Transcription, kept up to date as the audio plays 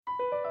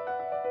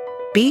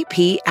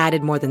BP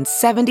added more than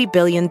 $70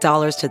 billion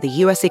to the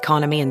U.S.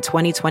 economy in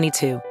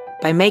 2022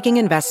 by making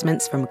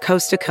investments from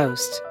coast to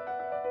coast.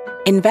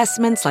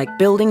 Investments like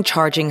building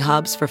charging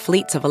hubs for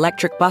fleets of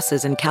electric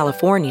buses in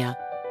California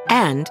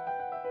and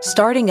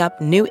starting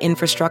up new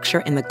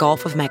infrastructure in the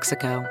Gulf of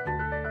Mexico.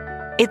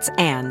 It's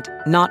and,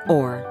 not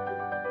or.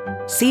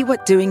 See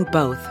what doing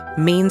both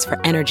means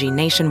for energy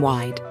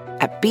nationwide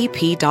at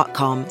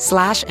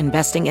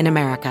bp.com/investing in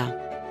America.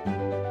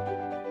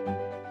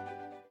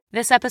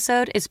 This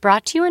episode is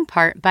brought to you in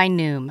part by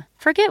Noom.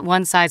 Forget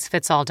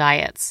one-size-fits-all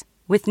diets.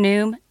 With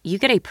Noom, you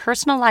get a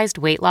personalized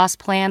weight loss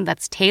plan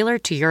that's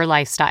tailored to your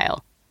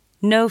lifestyle.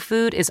 No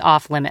food is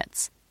off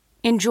limits.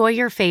 Enjoy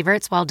your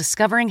favorites while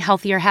discovering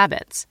healthier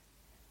habits.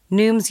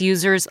 Noom's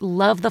users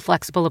love the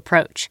flexible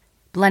approach,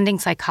 blending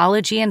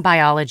psychology and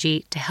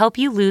biology to help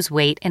you lose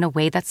weight in a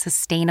way that's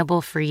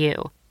sustainable for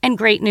you. And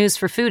great news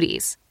for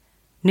foodies.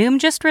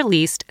 Noom just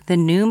released the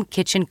Noom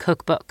Kitchen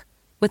Cookbook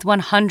with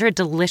 100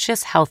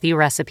 delicious, healthy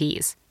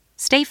recipes.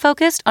 Stay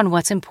focused on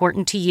what's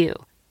important to you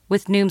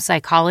with Noom's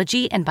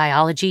psychology and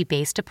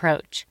biology-based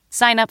approach.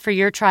 Sign up for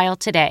your trial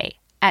today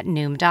at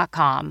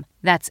Noom.com.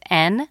 That's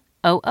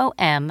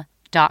NOOM.com.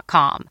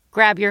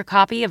 Grab your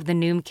copy of the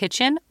Noom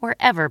Kitchen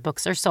wherever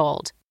books are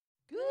sold.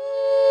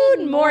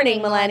 Good morning,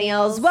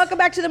 millennials. Welcome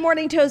back to the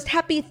Morning Toast.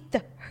 Happy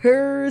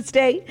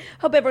Thursday.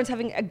 Hope everyone's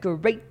having a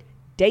great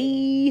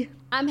day.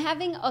 I'm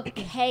having a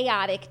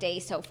chaotic day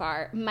so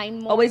far.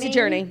 Always a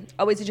journey.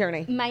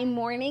 My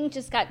morning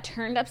just got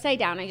turned upside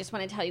down. I just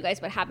want to tell you guys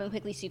what happened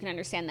quickly so you can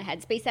understand the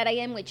headspace that I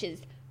am, which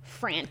is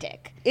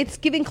frantic. It's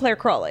giving Claire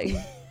Crawley.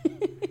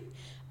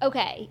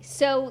 Okay,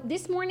 so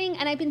this morning,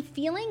 and I've been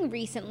feeling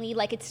recently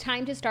like it's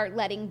time to start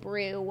letting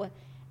Brew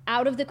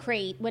out of the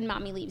crate when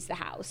mommy leaves the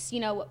house.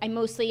 You know, I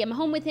mostly am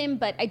home with him,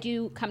 but I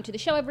do come to the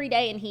show every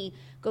day, and he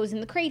goes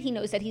in the crate. He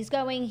knows that he's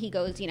going. He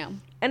goes, you know.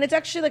 And it's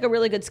actually like a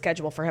really good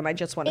schedule for him, I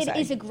just want to say. It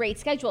is a great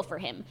schedule for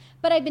him.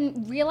 But I've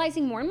been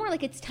realizing more and more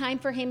like it's time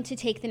for him to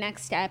take the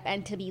next step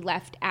and to be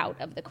left out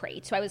of the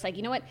crate. So I was like,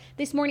 you know what?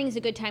 This morning is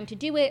a good time to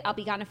do it. I'll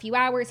be gone a few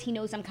hours. He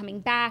knows I'm coming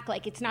back.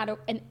 Like it's not a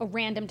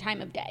random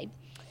time of day.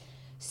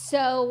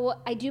 So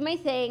I do my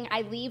thing.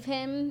 I leave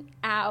him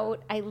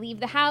out. I leave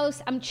the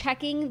house. I'm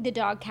checking the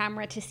dog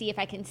camera to see if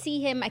I can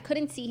see him. I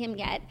couldn't see him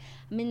yet.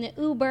 I'm in the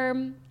Uber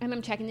and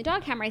I'm checking the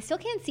dog camera. I still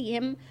can't see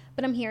him,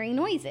 but I'm hearing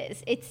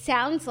noises. It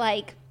sounds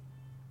like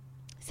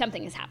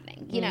something is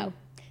happening. You know,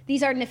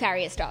 these are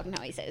nefarious dog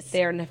noises.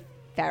 They're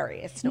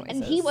nefarious noises.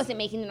 And he wasn't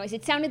making the noise.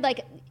 It sounded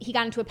like he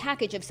got into a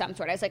package of some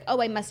sort. I was like,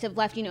 oh, I must have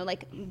left, you know,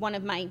 like one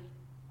of my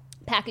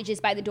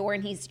packages by the door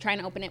and he's trying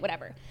to open it,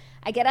 whatever.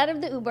 I get out of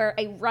the Uber,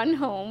 I run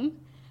home,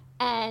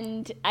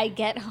 and I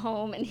get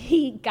home and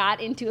he got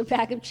into a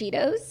pack of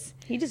Cheetos.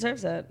 He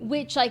deserves it.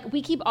 Which, like,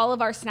 we keep all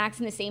of our snacks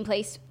in the same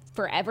place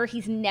forever.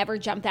 He's never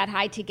jumped that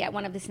high to get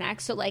one of the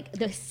snacks. So, like,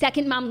 the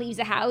second mom leaves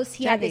the house,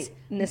 he had this...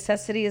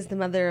 Necessity is the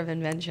mother of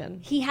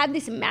invention. He had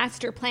this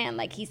master plan.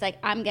 Like, he's like,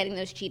 I'm getting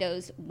those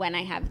Cheetos when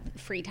I have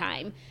free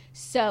time.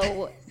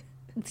 So...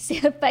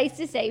 Suffice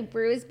to say,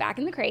 Brew is back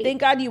in the crate.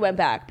 Thank God you went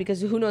back, because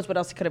who knows what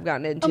else he could have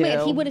gotten into. Oh my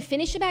God, he would have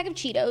finished a bag of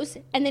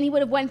Cheetos, and then he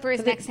would have went for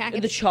his next snack.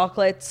 The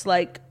chocolate's,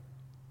 like,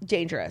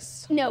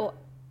 dangerous. No,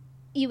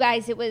 you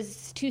guys, it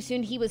was too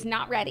soon. He was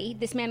not ready.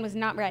 This man was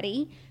not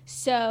ready.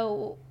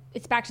 So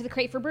it's back to the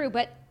crate for Brew,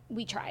 but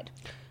we tried.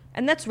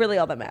 And that's really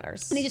all that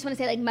matters. And I just want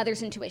to say, like,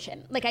 mother's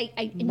intuition. Like,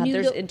 I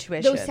mother's knew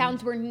intuition. Those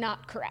sounds were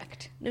not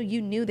correct. No,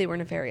 you knew they were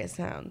nefarious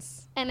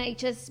sounds. And I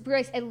just,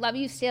 Bruce, I love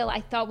you still.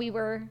 I thought we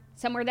were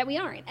somewhere that we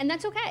aren't. And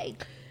that's okay.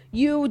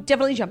 You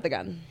definitely jumped the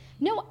gun.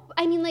 No,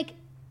 I mean, like,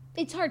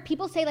 it's hard.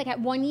 People say, like, at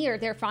 1 year,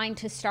 they're fine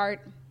to start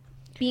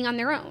being on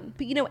their own.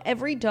 But, you know,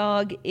 every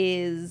dog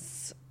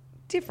is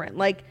different.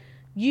 Like,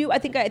 I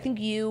think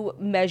you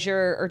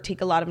measure or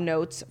take a lot of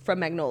notes from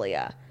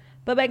Magnolia.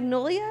 But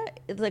Magnolia,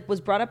 like,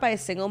 was brought up by a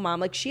single mom.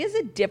 Like, she has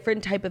a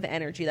different type of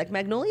energy. Like,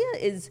 Magnolia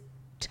is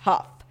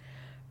tough.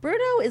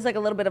 Bruno is, like,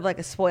 a little bit of, like,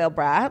 a spoiled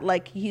brat.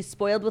 Like, he's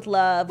spoiled with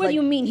love. What do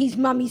you mean? He's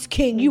mommy's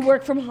king. You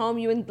work from home.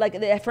 You and,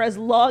 like, for as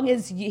long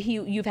as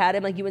you've had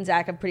him, like, you and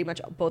Zach have pretty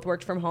much both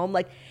worked from home.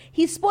 Like,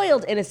 he's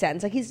spoiled in a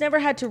sense. Like, he's never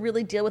had to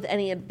really deal with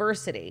any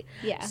adversity.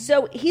 Yeah.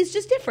 So he's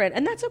just different,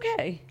 and that's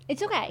okay.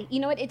 It's okay. You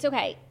know what? It's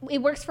okay.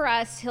 It works for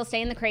us. He'll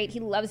stay in the crate. He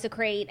loves the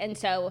crate, and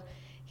so...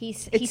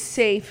 He's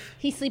safe.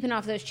 He's sleeping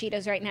off those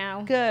Cheetos right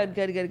now. Good.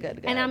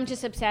 And I'm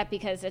just upset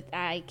because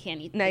I can't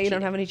eat. Now you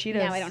don't have any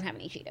Cheetos. Now I don't have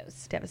any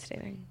Cheetos.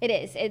 Devastating. It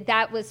is.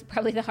 That was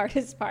probably the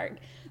hardest part.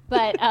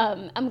 But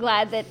I'm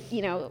glad that,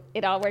 you know,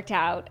 it all worked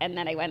out and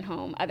that I went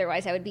home.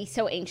 Otherwise, I would be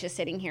so anxious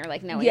sitting here,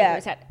 like, knowing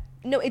where's that.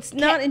 No, it's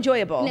not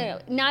enjoyable. No,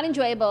 not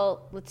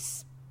enjoyable.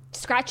 Let's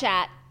scratch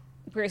that.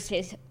 Bruce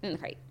stays in the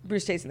crate.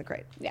 Bruce stays in the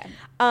crate. Yeah.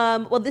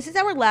 Well, this is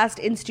our last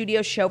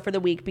in-studio show for the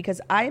week because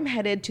I am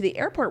headed to the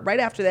airport right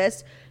after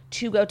this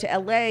to go to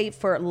LA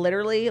for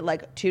literally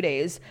like 2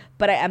 days.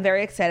 But I am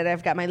very excited.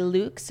 I've got my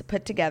looks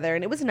put together,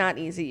 and it was not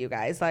easy, you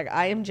guys. Like,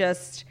 I am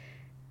just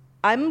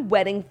I'm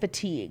wedding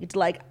fatigued,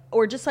 like,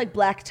 or just like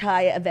black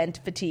tie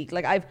event fatigued.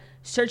 Like, I've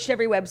searched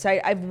every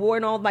website. I've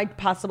worn all my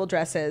possible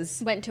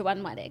dresses. Went to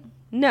one wedding.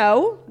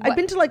 No, What? I've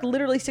been to like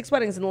literally 6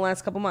 weddings in the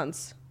last couple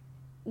months.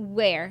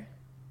 Where?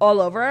 All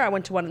over. I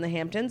went to one in the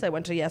Hamptons. I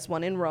went to,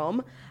 one in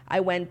Rome. I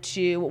went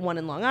to one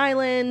in Long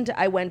Island.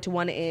 I went to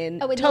one in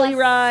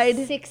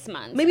Telluride. 6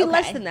 months. Maybe Okay.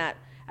 less than that.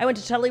 I went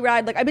to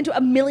Telluride. Like, I've been to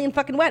a million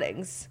fucking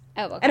weddings.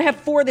 Oh, okay. And I have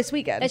 4 this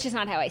weekend. That's just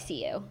not how I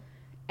see you,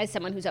 as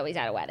someone who's always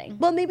at a wedding.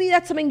 Well, maybe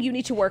that's something you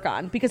need to work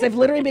on, because I've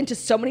literally been to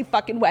so many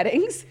fucking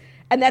weddings,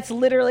 and that's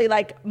literally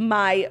like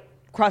my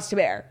cross to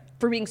bear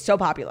for being so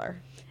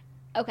popular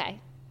Okay.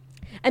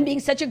 and being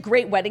such a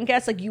great wedding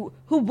guest. Like,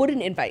 who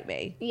wouldn't invite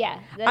me? Yeah.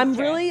 That's I'm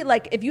true. really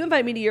like, if you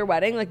invite me to your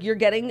wedding, like, you're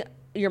getting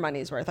your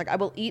money's worth. Like, I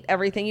will eat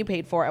everything you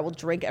paid for. I will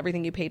drink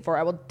everything you paid for.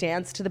 I will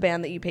dance to the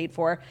band that you paid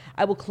for.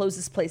 I will close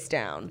this place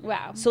down.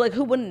 Wow. So, like,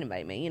 who wouldn't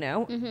invite me, you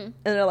know? Mm-hmm. And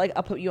they're like,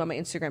 I'll put you on my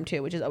Instagram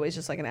too, which is always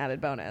just like an added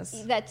bonus.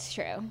 That's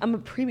true. I'm a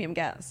premium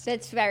guest.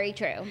 That's very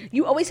true.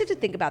 You always have to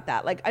think about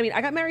that. Like, I mean,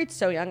 I got married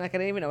so young, like, I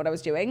didn't even know what I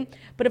was doing.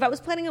 But if I was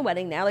planning a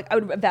wedding now, like, I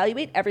would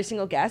evaluate every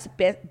single guest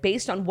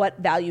based on what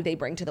value they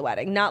bring to the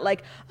wedding. Not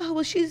like, oh,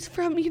 well, she's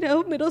from,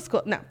 middle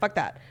school. No, fuck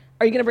that.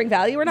 Are you going to bring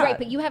value or not? Right,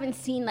 but you haven't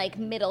seen like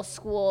middle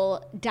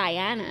school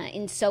Diana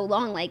in so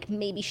long. Like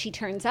maybe she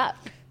turns up.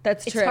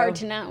 That's true. It's hard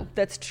to know.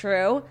 That's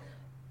true.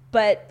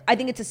 But I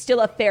think it's still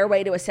a fair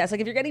way to assess.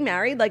 Like, if you're getting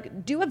married,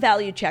 like, do a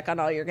value check on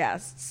all your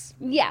guests.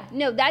 Yeah,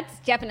 no, that's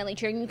definitely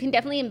true. And you can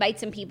definitely invite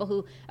some people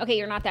who, okay,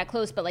 you're not that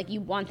close, but like you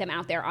want them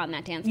out there on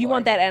that dance floor. You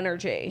want that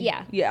energy.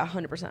 Yeah. Yeah,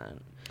 100%.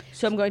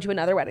 So I'm going to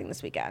another wedding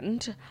this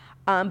weekend.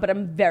 But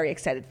I'm very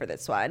excited for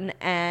this one.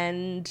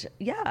 And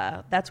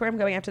yeah, that's where I'm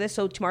going after this.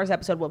 So tomorrow's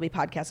episode will be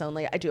podcast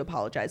only. I do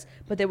apologize,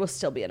 but there will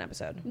still be an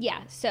episode. Yeah,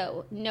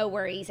 so no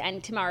worries.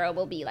 And tomorrow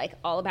will be like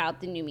all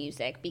about the new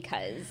music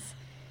because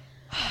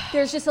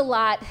there's just a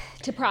lot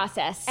to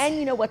process. And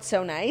you know what's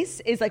so nice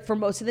is, like, for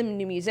most of the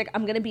new music,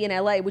 I'm going to be in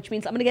LA, which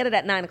means I'm going to get it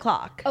at 9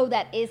 o'clock. Oh,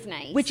 that is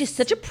nice. Which is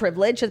such a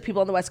privilege that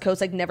people on the West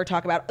Coast, like, never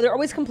talk about. They're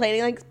always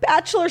complaining, like,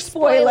 Bachelor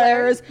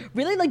spoilers.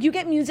 Really? Like, you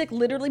get music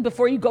literally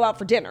before you go out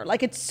for dinner.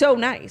 Like, it's so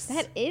nice.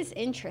 That is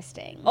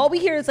interesting. All we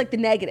hear is, like, the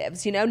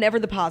negatives, never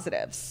the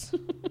positives.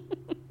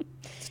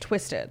 It's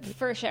twisted.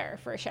 For sure,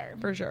 for sure.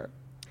 For sure.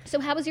 So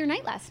how was your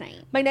night last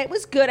night? My night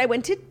was good. I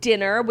went to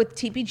dinner with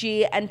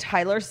TPG and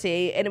Tyler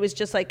C, and it was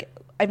just like,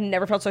 I've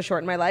never felt so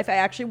short in my life. I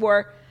actually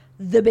wore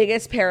the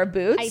biggest pair of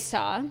boots I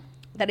saw.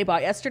 that I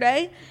bought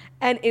yesterday,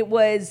 and it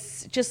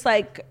was just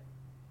like,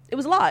 it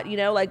was a lot,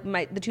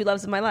 like the two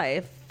loves of my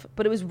life,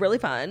 but it was really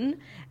fun,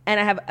 and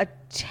I have a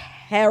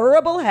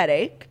terrible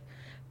headache,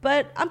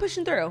 but I'm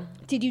pushing through.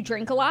 Did you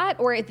drink a lot,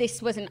 or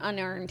this was an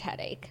unearned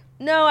headache?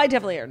 No, I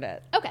definitely earned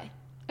it. Okay.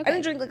 I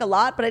didn't drink like a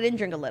lot, but I didn't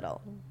drink a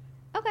little.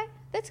 Okay,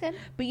 that's good.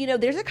 But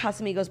there's a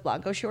Casamigos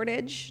Blanco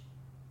shortage.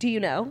 Do you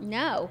know?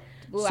 No.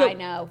 Ooh, So I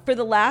know. For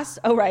the last,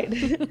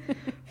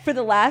 for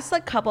the last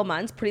like couple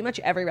months, pretty much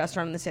every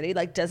restaurant in the city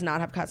like does not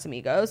have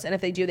Casamigos, and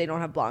if they do, they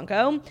don't have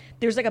Blanco.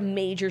 There's like a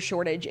major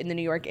shortage in the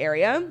New York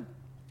area,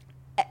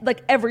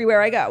 like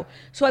everywhere I go.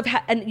 So I've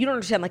had, and you don't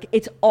understand, like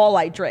it's all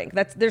I drink.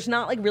 There's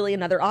not like really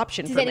another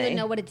option Does for me. anyone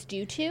know what it's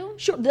due to?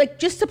 Sure, like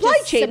just supply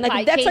Just chain. supply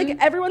Like that's chain? like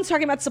everyone's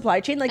talking about supply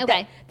chain. Like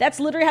Okay. that's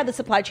literally how the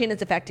supply chain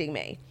is affecting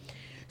me.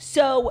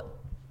 So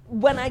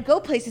when I go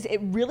places, it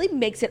really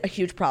makes it a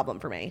huge problem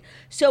for me.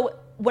 So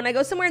when I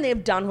go somewhere and they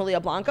have Don Julio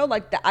Blanco,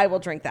 like I will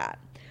drink that.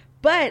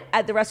 But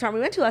at the restaurant we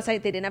went to last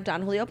night, they didn't have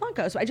Don Julio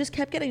Blanco. So I just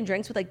kept getting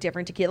drinks with like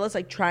different tequilas,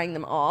 like trying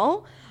them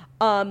all.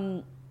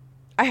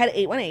 I had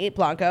Ep198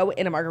 Blanco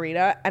in a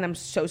margarita, and I'm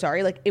so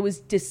sorry. Like, it was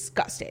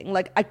disgusting.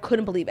 Like, I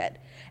couldn't believe it.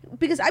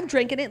 Because I've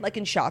drinking it, like,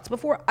 in shots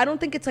before. I don't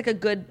think it's, like, a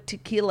good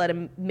tequila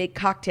to make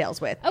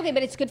cocktails with. Okay,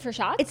 but it's good for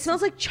shots? It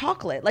smells like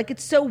chocolate. Like,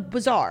 it's so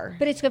bizarre.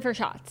 But it's good for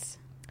shots.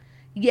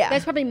 Yeah.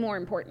 That's probably more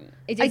important.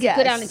 It's I guess.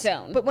 good on its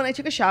own. But when I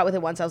took a shot with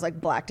it once, I was, like,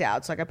 blacked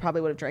out. So, like, I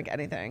probably would have drank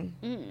anything.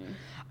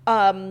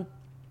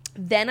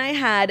 Then I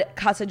had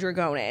Casa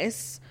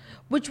Dragones,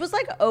 which was,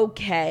 like,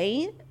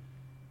 okay,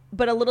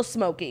 but a little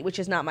smoky, which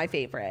is not my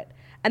favorite.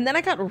 And then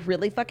I got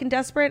really fucking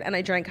desperate, and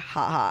I drank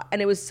Haha.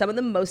 And it was some of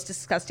the most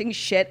disgusting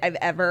shit I've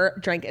ever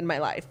drank in my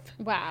life.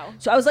 Wow.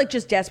 So I was, like,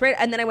 just desperate.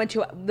 And then we went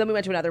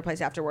to another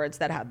place afterwards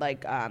that had,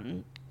 like,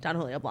 Don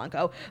Julio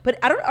Blanco. But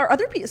are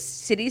other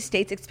cities,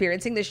 states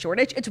experiencing this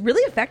shortage? It's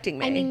really affecting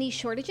me. I mean, these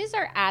shortages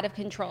are out of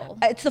control.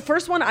 It's the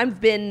first one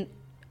I've been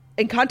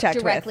in contact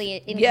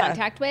Directly with. in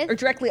contact with? Or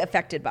directly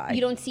affected by.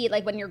 You don't see it,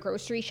 like, when you're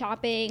grocery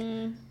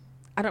shopping?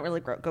 I don't really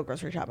go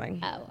grocery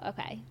shopping. Oh,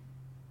 okay.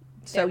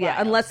 So, They're yeah,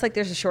 wild. unless, like,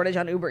 there's a shortage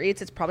on Uber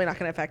Eats, it's probably not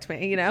going to affect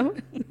me, you know?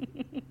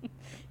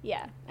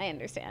 Yeah, I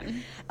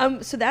understand.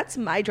 So that's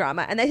my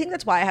drama. And I think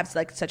that's why I have,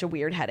 like, such a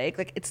weird headache.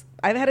 Like,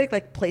 I have a headache,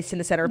 like, placed in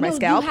the center of my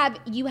scalp.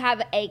 You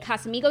have a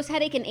Casamigos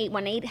headache, an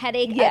 818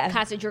 headache, Yeah. a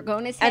Casa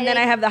Dragones headache. And then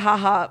I have the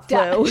Haha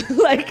flu.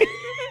 like...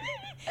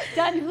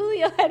 Don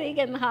Julio headache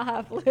and the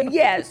haha flu.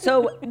 Yeah,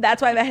 so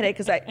that's why I have a headache,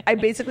 because I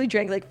basically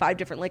drank like 5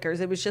 different liquors.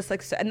 It was just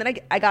like, and then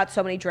I got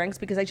so many drinks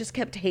because I just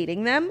kept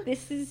hating them.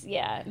 This is,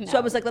 yeah. No. So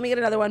I was like, let me get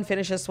another one,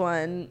 finish this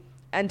one.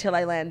 until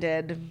I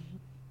landed.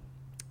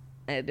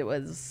 And it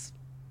was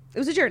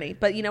a journey.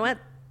 But you know what?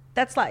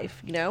 That's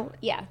life, you know?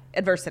 Yeah.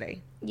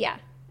 Adversity. Yeah.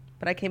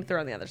 But I came through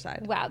on the other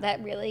side. Wow,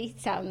 that really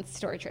sounds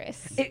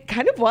torturous. It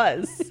kind of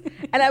was.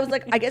 And I was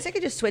like, I guess I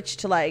could just switch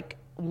to like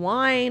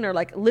wine or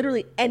like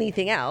literally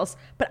anything else.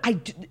 But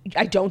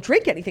I don't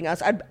drink anything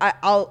else.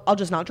 I'll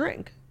just not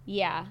drink.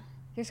 Yeah.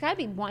 There's got to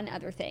be one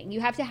other thing.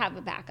 You have to have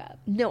a backup.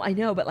 No, I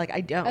know, but like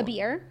I don't. A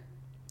beer?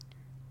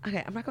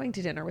 Okay, I'm not going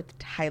to dinner with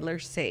Tyler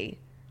C.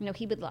 No,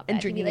 he would love And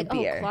that. He'd be drinking like,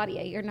 a beer. oh,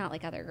 Claudia, you're not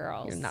like other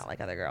girls. You're not like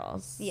other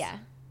girls. Yeah.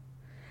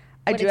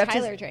 I What do did have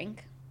Tyler to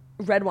drink?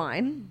 red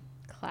wine.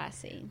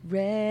 Classy.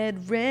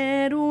 Red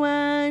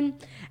wine.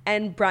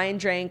 And Brian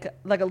drank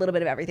like a little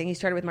bit of everything. He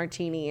started with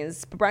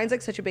martinis. But Brian's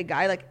like such a big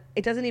guy, like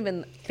it doesn't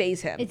even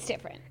faze him. It's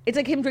different. It's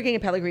like him drinking a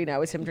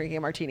Pellegrino is him drinking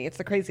a martini. It's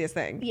the craziest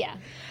thing. Yeah.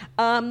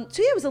 So yeah,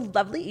 it was a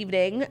lovely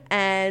evening,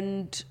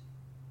 and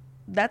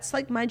that's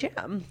like my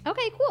jam.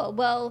 Okay, cool.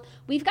 Well,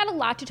 we've got a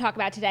lot to talk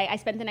about today. I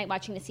spent the night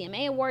watching the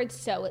CMA Awards,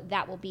 so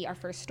that will be our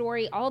first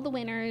story. All the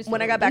winners.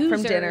 When I got back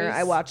from dinner,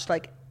 I watched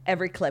like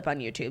every clip on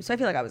YouTube, so I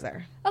feel like I was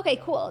there. Okay,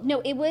 cool.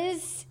 No, it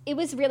was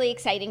really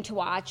exciting to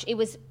watch. It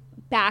was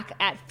back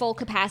at full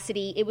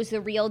capacity. It was the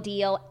real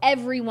deal.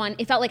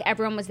 It felt like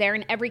everyone was there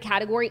in every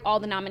category. All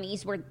the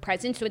nominees were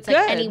present, so it's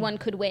like anyone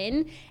could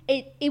win.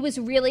 It was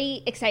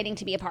really exciting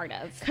to be a part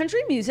of.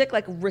 Country music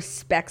like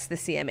respects the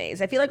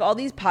CMAs. I feel like all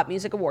these pop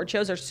music award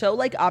shows are so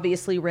like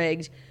obviously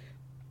rigged.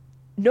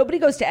 Nobody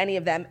goes to any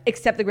of them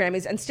except the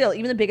Grammys, and still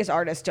even the biggest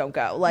artists don't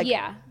go. Like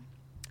yeah.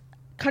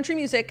 Country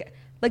music,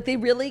 like they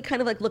really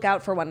kind of like look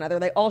out for one another.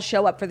 They all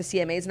show up for the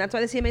CMAs, and that's why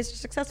the CMAs are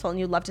successful, and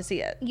you love to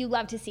see it. You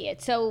love to see it.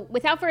 So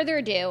without further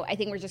ado, I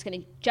think we're just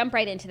going to jump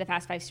right into the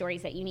Fast 5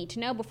 stories that you need to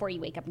know before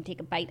you wake up and take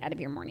a bite out of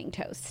your morning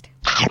toast.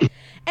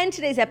 And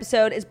today's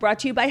episode is brought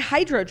to you by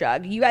Hydro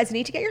Jug. You guys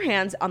need to get your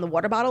hands on the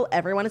water bottle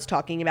everyone is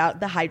talking about,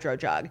 the Hydro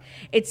Jug.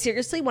 It's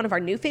seriously one of our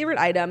new favorite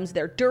items.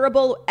 They're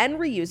durable and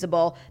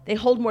reusable. They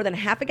hold more than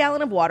half a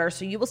gallon of water,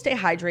 so you will stay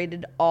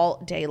hydrated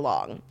all day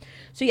long.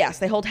 So yes,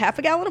 they hold half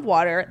a gallon of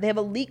water. They have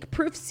a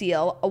leak-proof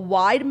seal, a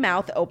wide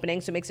mouth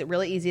opening, so it makes it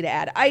really easy to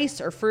add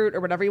ice or fruit or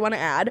whatever you want to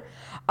add.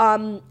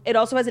 It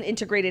also has an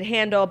integrated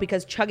handle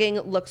because chugging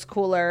looks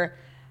cooler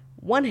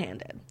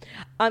one-handed.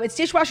 It's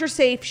dishwasher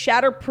safe,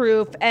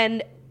 shatterproof,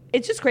 and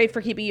it's just great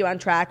for keeping you on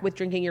track with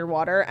drinking your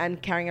water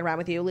and carrying it around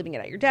with you, leaving it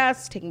at your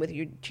desk, taking it with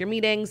you to your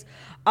meetings.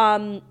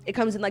 It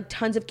comes in like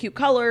tons of cute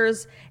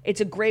colors. It's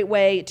a great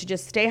way to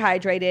just stay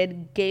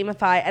hydrated,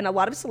 gamify, and a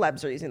lot of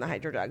celebs are using the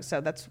Hydro Jug,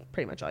 so that's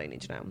pretty much all you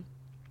need to know.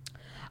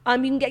 You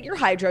can get your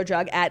Hydro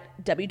Jug at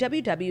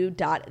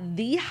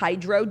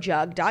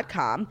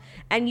www.thehydrojug.com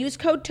and use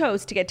code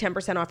TOAST to get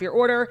 10% off your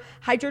order.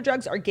 Hydro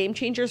Jugs are game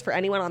changers for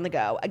anyone on the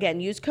go. Again,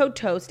 use code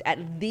TOAST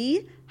at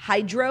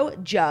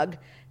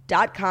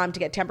thehydrojug.com to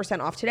get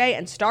 10% off today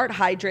and start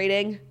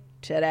hydrating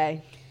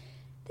today.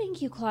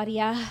 Thank you,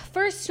 Claudia.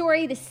 First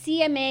story, the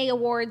CMA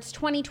Awards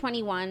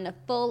 2021, a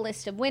full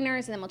list of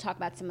winners, and then we'll talk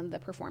about some of the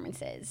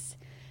performances.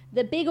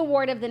 The big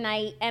award of the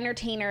night,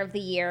 Entertainer of the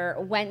Year,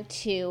 went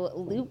to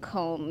Luke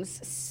Combs.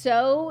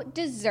 So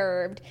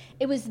deserved.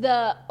 It was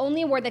the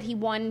only award that he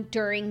won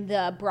during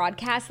the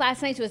broadcast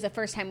last night. So it was the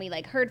first time we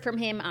heard from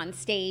him on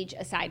stage,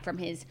 aside from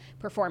his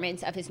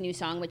performance of his new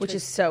song, which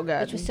was so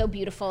good. Which was so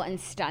beautiful and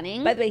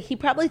stunning. By the way, he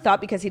probably thought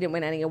because he didn't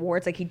win any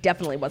awards, he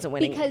definitely wasn't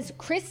winning. Because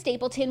Chris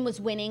Stapleton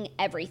was winning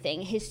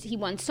everything. He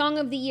won Song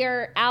of the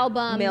Year,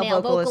 album,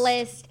 male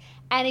vocalist.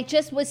 And it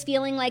just was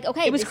feeling like,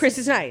 okay. It was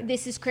Chris's night.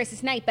 This is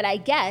Chris's night. But I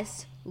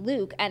guess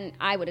Luke, and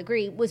I would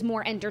agree, was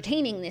more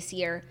entertaining this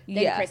year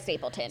than Chris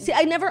Stapleton. See,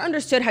 I never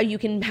understood how you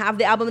can have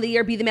the album of the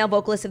year, be the male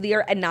vocalist of the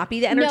year, and not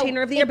be the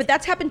entertainer of the year. But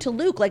that's happened to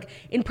Luke. Like,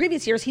 in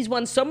previous years, he's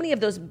won so many of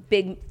those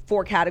big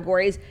 4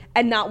 categories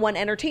and not one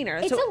entertainer.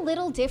 It's a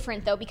little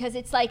different, though, because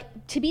it's like,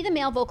 to be the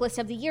male vocalist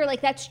of the year,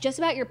 that's just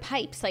about your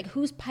pipes. Like,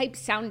 whose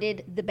pipes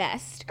sounded the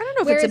best? I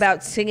don't know if it's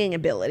about singing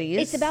abilities.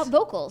 It's about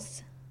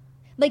vocals.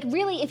 Like,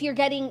 really, if you're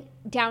getting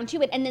down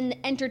to it. And then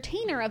the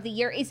Entertainer of the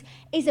Year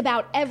is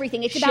about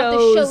everything. It's about the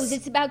shows.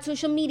 It's about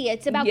social media.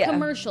 It's about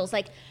commercials.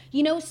 So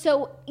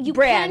you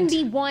can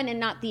be one and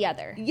not the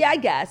other. Yeah, I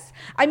guess.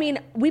 I mean,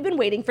 we've been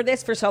waiting for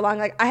this for so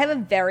long. I have a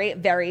very,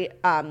 very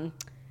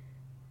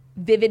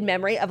vivid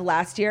memory of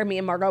last year. Me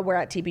and Margot were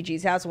at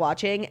TPG's house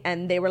watching,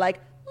 and they were like,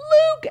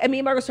 Luke! And me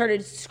and Margot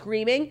started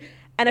screaming.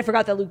 And I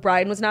forgot that Luke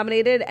Bryan was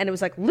nominated, and it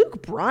was like,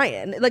 Luke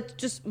Bryan?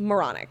 Just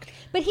moronic.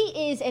 But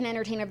he is an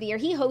Entertainer of the Year.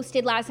 He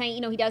hosted last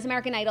night. He does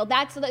American Idol.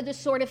 That's the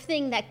sort of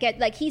thing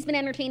that he's been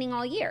entertaining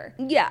all year.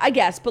 Yeah, I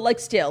guess. But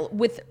still,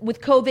 with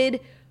COVID,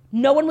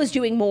 no one was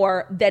doing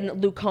more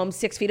than Luke Combs,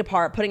 6 feet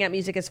apart, putting out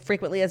music as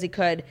frequently as he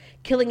could,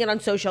 killing it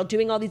on social,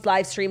 doing all these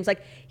live streams.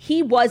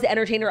 He was the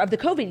entertainer of the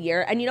COVID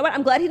year. And you know what?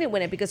 I'm glad he didn't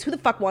win it, because who the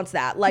fuck wants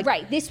that?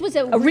 Right. This was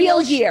a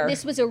real year.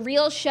 This was a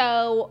real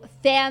show.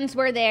 Fans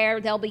were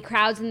there. There'll be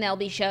crowds and there'll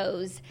be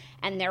shows.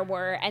 And there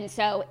were. And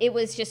so it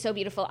was just so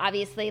beautiful.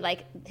 Obviously,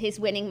 his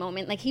winning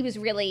moment, he was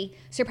really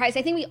surprised.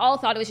 I think we all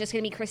thought it was just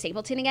going to be Chris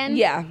Stapleton again.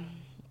 Yeah.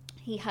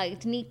 He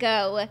hugged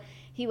Nico.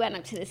 He went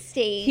up to the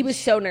stage. He was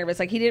so nervous.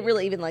 Like, he didn't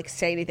really even, like,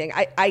 say anything.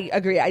 I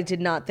agree. I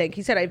did not think.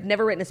 He said, I've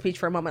never written a speech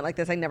for a moment like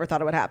this. I never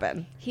thought it would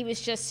happen. He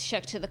was just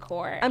shook to the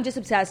core. I'm just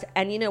obsessed.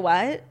 And you know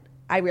what?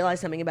 I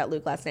realized something about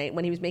Luke last night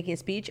when he was making a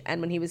speech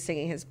and when he was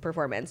singing his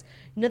performance.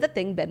 You know that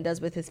thing Ben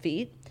does with his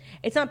feet?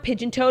 It's not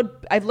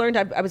pigeon-toed. I've learned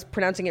I was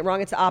pronouncing it wrong.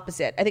 It's the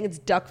opposite. I think it's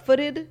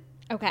duck-footed.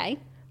 Okay.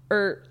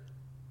 Or,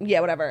 yeah,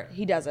 whatever.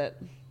 He does it.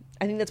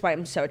 I think that's why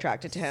I'm so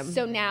attracted to him.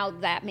 So now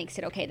that makes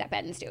it okay that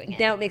Ben's doing it.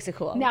 Now it makes it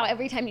cool. Now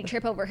every time you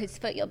trip over his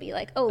foot, you'll be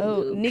like, oh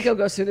Luke. Nico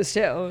goes through this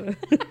too.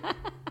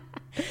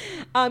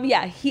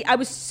 Yeah,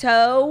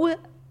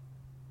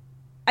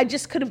 I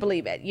just couldn't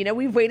believe it. You know,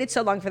 we've waited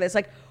so long for this.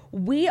 Like,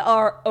 we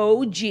are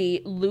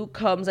OG Luke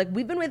Combs. Like,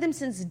 we've been with him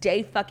since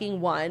day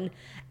fucking one.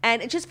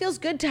 And it just feels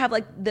good to have,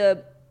 like,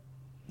 the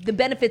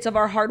benefits of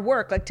our hard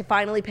work, like, to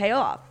finally pay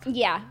off.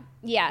 Yeah.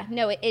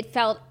 No, it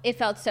felt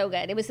so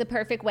good. It was the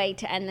perfect way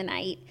to end the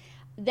night.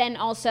 Then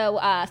also,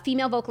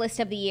 female vocalist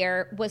of the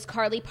year was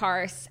Carly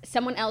Parse,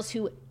 someone else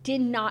who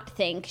did not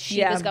think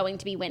she was going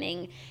to be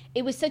winning.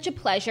 It was such a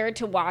pleasure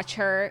to watch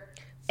her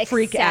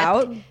freak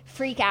out.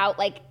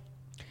 Like,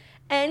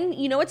 and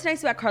you know what's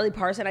nice about Carly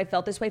Parse, and I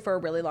felt this way for a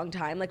really long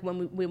time, like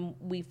when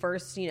we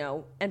first, you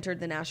know, entered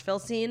the Nashville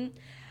scene.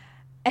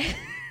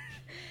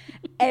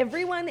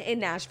 Everyone in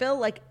Nashville,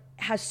 like,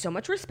 has so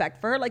much respect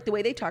for her. Like, the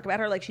way they talk about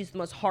her, like, she's the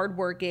most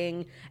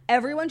hardworking.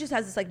 Everyone just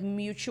has this, like,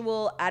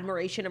 mutual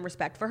admiration and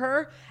respect for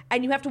her.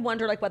 And you have to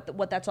wonder, like,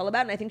 what that's all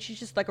about. And I think she's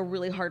just, like, a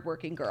really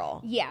hardworking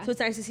girl. Yeah. So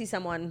it's nice to see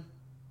someone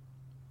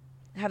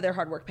have their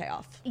hard work pay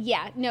off.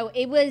 Yeah. No,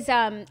 it was,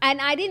 and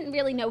I didn't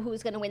really know who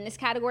was going to win this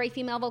category,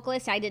 female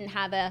vocalist. I didn't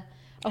have a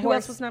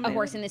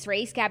horse in this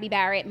race. Gabby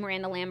Barrett,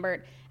 Miranda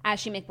Lambert,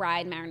 Ashley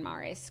McBride, Maren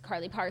Morris,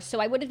 Carly Parse. So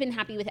I would have been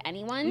happy with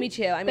anyone. Me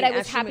too. I mean, but I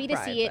was Ashley happy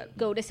McBride, to see it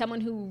go to someone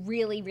who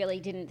really,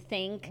 really didn't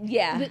think.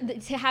 Yeah.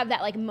 To have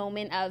that, like,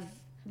 moment of,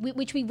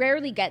 which we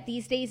rarely get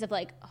these days, of,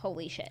 like,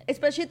 holy shit.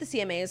 Especially at the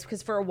CMAs,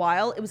 because for a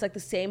while, it was, like,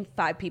 the same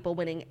 5 people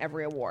winning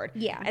every award.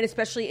 Yeah. And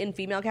especially in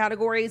female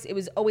categories, it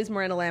was always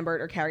Miranda Lambert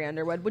or Carrie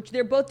Underwood, which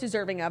they're both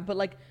deserving of, but,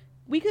 like,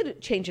 we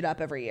could change it up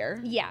every year.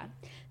 Yeah.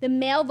 The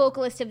male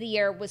vocalist of the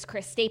year was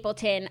Chris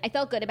Stapleton. I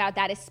felt good about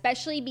that,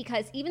 especially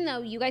because even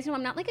though you guys know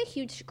I'm not, like, a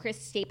huge Chris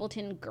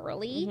Stapleton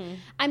girly,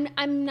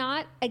 I'm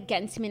not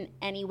against him in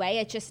any way.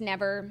 It just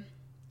never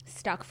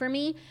stuck for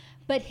me.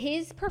 But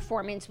his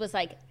performance was,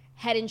 like,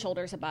 head and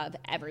shoulders above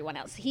everyone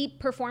else. He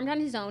performed on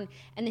his own,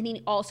 and then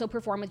he also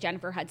performed with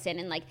Jennifer Hudson,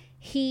 and, like,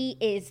 he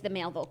is the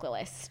male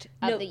vocalist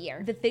of the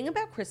year. The thing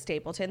about Chris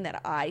Stapleton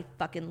that I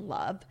fucking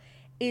love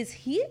is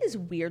he is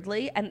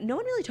weirdly, and no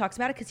one really talks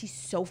about it because he's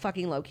so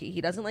fucking low-key.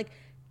 He doesn't, like,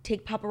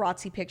 take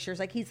paparazzi pictures.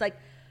 Like,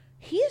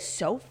 he is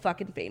so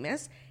fucking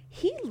famous.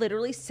 He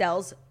literally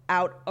sells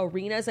out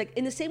arenas, like,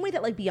 in the same way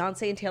that, like,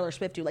 Beyonce and Taylor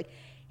Swift do. Like,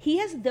 he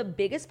has the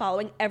biggest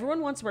following. Everyone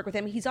wants to work with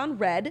him. He's on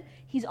Red.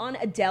 He's on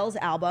Adele's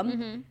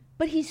album.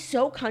 But he's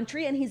so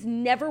country, and he's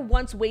never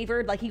once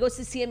wavered. Like, he goes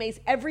to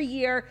CMAs every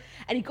year,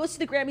 and he goes to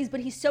the Grammys,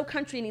 but he's so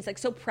country, and he's, like,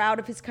 so proud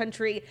of his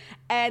country.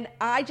 And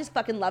I just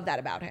fucking love that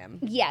about him.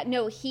 Yeah,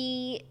 no,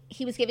 he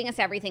was giving us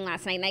everything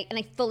last night, and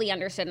I fully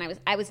understood, and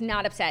I was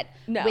not upset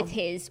with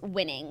his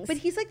winnings. But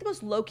he's, like, the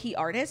most low-key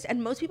artist,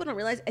 and most people don't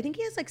realize, I think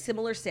he has, like,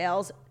 similar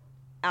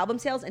album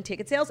sales and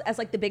ticket sales as,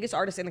 like, the biggest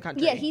artist in the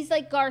country. Yeah, he's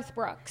like Garth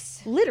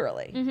Brooks.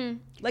 Literally.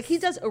 Like, he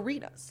does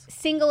arenas.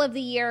 Single of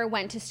the year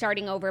went to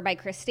Starting Over by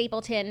Chris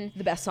Stapleton.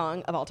 The best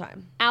song of all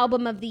time.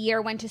 Album of the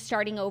year went to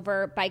Starting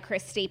Over by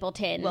Chris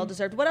Stapleton. Well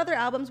deserved. What other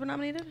albums were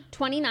nominated?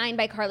 29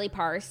 by Carly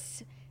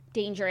Parse.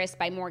 Dangerous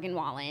by Morgan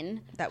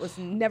Wallen. That was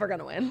never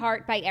going to win.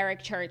 Heart by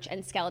Eric Church,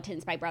 and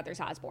Skeletons by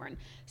Brothers Osborne.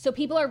 So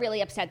people are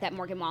really upset that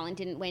Morgan Wallen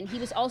didn't win. He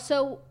was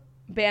also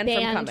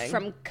banned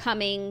from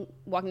coming,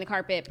 walking the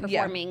carpet,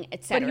 performing,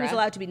 etc. But he was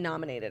allowed to be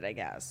nominated, I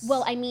guess.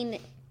 Well, I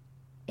mean,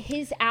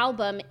 his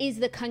album is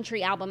the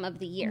country album of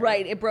the year.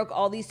 Right. It broke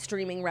all these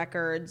streaming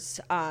records.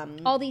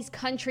 All these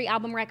country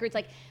album records.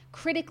 Like,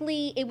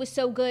 critically, it was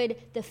so good.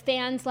 The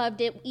fans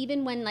loved it.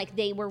 Even when, like,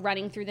 they were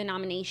running through the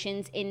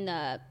nominations in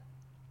the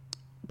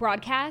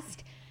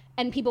broadcast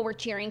and people were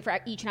cheering for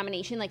each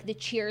nomination, like, the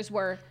cheers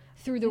were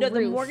through the roof.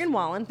 The Morgan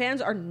Wallen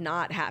fans are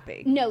not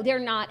happy. No, they're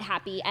not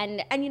happy.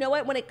 And you know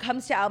what? When it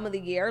comes to album of the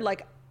year,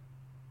 like,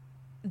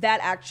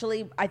 that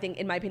actually, I think,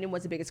 in my opinion,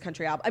 was the biggest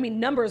country album. I mean,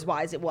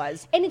 numbers-wise, it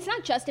was. And it's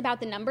not just about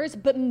the numbers,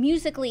 but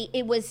musically,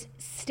 it was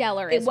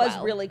stellar as well. It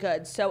was really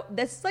good. So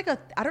this is like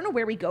I don't know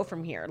where we go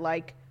from here.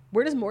 Like,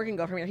 where does Morgan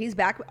go from here? He's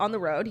back on the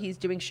road. He's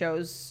doing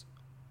shows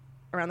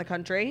around the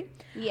country.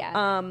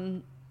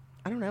 Yeah.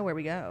 I don't know where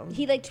we go.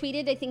 He, like,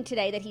 tweeted, I think,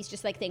 today that he's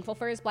just, like, thankful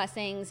for his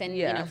blessings and,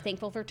 you know,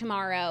 thankful for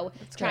tomorrow.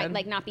 Trying,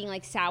 like, not being,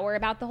 like, sour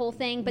about the whole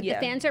thing. But the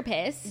fans are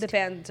pissed. The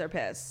fans are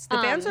pissed. The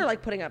fans are,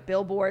 like, putting up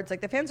billboards.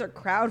 Like, the fans are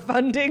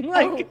crowdfunding.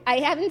 Like, I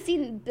haven't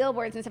seen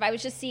billboards and stuff. I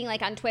was just seeing,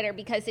 like, on Twitter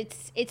because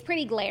it's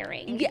pretty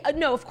glaring. Yeah,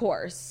 no, of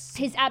course.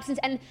 His absence.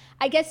 And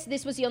I guess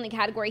this was the only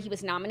category he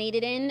was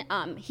nominated in.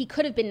 He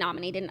could have been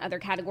nominated in other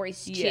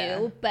categories,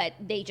 too. But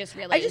they just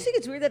really... I just think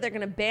it's weird that they're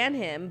going to ban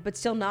him but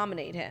still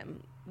nominate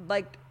him.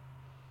 Like...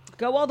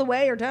 Go all the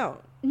way or don't.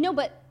 No,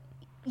 but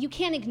you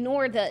can't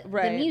ignore the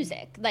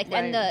music, like,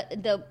 and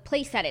the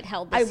place that it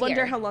held this year. I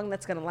wonder how long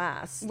that's going to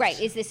last. Right.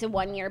 Is this a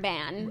 1-year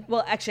ban?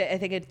 Well, actually, I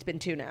think it's been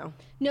 2 now.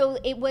 No,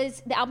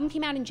 the album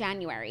came out in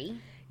January.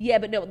 Yeah,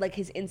 but no, like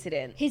his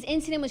incident. His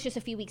incident was just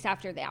a few weeks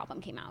after the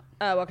album came out.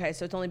 Oh, okay.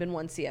 So it's only been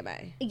 1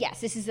 CMA. Yes,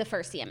 this is the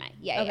first CMA.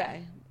 Yeah.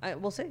 Okay.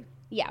 We'll see.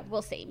 Yeah,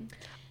 we'll see.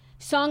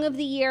 Song of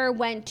the Year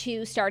went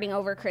to Starting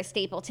Over, Chris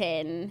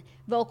Stapleton.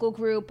 Vocal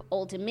group,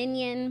 Old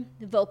Dominion.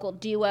 Vocal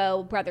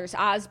duo, Brothers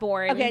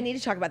Osborne. Okay, I need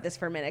to talk about this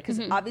for a minute, because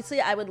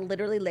obviously I would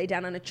literally lay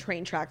down on a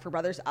train track for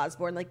Brothers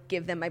Osborne, like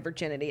give them my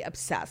virginity,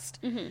 obsessed.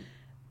 And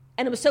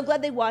I was so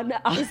glad they won.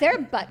 Is there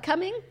a butt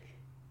coming?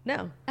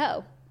 No.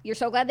 Oh, you're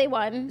so glad they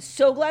won.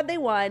 So glad they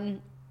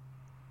won.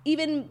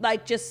 Even,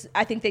 like, just,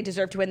 I think they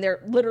deserve to win.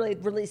 They're literally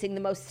releasing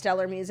the most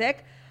stellar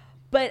music.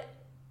 But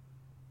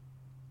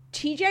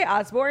TJ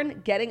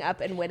Osborne getting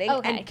up and winning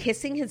and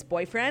kissing his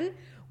boyfriend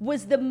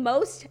was the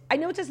most, I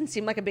know it doesn't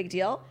seem like a big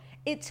deal.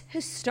 It's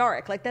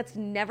historic. Like, that's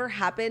never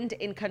happened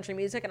in country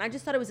music. And I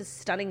just thought it was a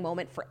stunning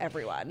moment for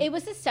everyone. It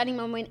was a stunning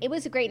moment. It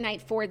was a great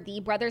night for the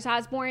Brothers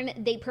Osborne.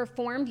 They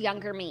performed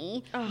Younger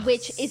Me,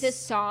 which is a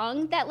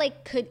song that,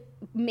 like, could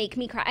make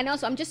me cry. And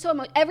also, I'm just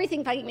so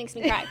everything fucking makes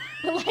me cry.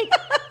 But, like,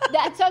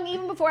 that song,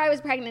 even before I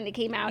was pregnant, it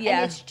came out.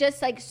 And it's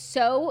just, like,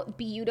 so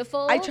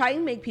beautiful. I try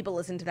and make people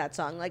listen to that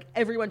song. Like,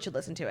 everyone should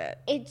listen to it.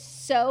 It's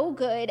so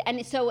good.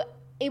 And so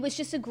it was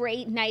just a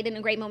great night and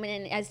a great moment.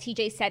 And as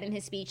TJ said in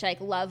his speech, like,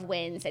 love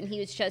wins. And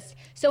he was just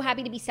so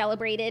happy to be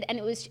celebrated. And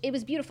it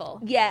was beautiful.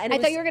 Yeah. And I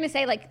thought you were going to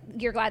say, like,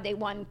 you're glad they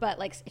won, but,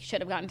 like, it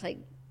should have gone to, like,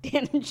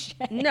 Dan and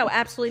Shay. No,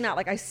 absolutely not.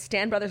 Like, I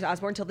stand Brothers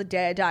Osborne till the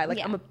day I die. Like,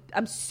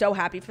 I'm so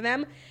happy for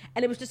them.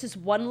 And it was just this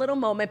one little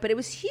moment, but it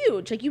was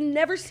huge. Like, you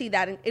never see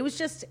that. And it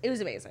was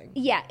amazing.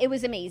 Yeah, it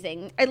was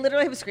amazing. I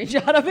literally have a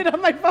screenshot of it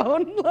on my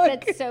phone.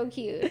 Like, that's so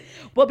cute.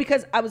 Well,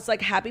 because I was,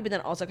 like, happy, but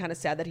then also kind of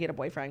sad that he had a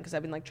boyfriend, because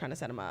I've been, like, trying to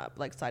set him up,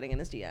 like, sliding in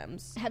his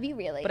DMs. Have you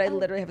really? But I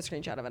literally have a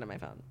screenshot of it on my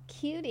phone.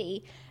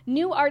 Cutie.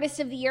 New Artist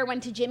of the Year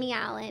went to Jimmy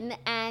Allen,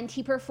 and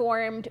he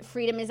performed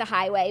Freedom is a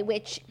Highway,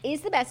 which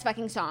is the best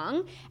fucking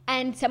song.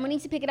 And someone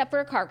needs to pick it up for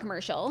a car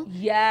commercial.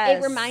 Yes.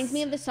 It reminds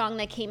me of the song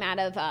that came out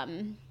of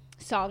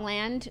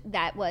Songland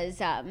that was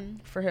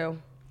for who?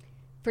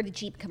 For the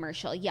Jeep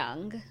commercial,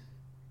 Young.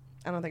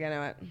 I don't think I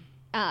know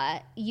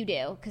it. You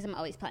do, because I'm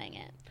always playing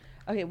it.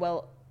 Okay,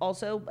 well,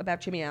 also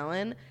about Jimmy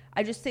Allen,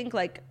 I just think,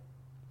 like,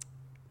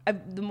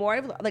 the more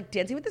I've, like,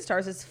 Dancing with the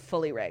Stars is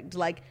fully rigged.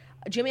 Like,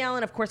 Jimmy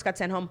Allen, of course, got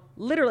sent home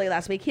literally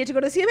last week. He had to go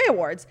to the CMA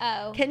Awards.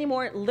 Oh. Kenya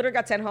Moore literally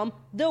got sent home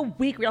the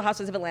week Real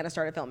Housewives of Atlanta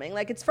started filming.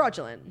 Like, it's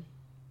fraudulent.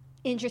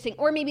 Interesting.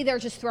 Or maybe they're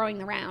just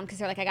throwing around because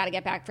they're like, I got to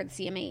get back for the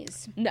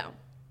CMAs. No.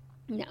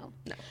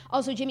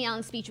 Also, Jimmy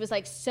Allen's speech was,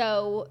 like,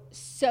 so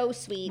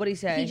sweet. What'd he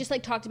say? He just,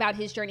 like, talked about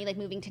his journey, like,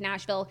 moving to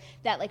Nashville,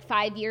 that, like,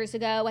 5 years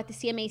ago at the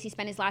CMAs, he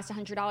spent his last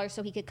 $100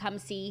 so he could come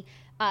see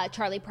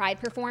Charlie Pride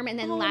perform. And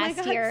then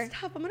year,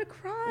 stop, I'm gonna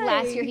cry.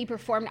 Last year he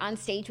performed on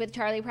stage with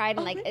Charlie Pride,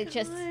 and, like, it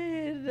just,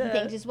 he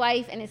thanked his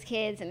wife and his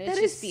kids, and it was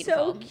just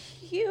beautiful. That is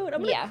so cute.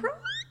 I'm gonna cry.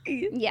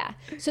 Yeah.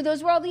 So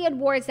those were all the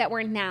awards that were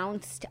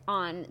announced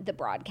on the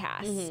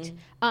broadcast.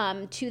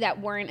 Two that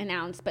weren't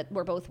announced but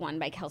were both won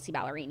by Kelsey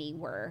Ballerini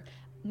were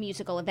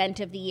Musical Event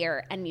of the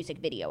Year and Music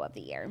Video of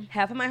the Year.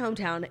 Half of My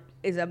Hometown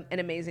is an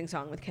amazing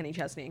song with Kenny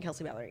Chesney and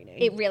Kelsey Ballerini.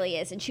 It really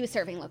is. And she was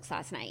serving looks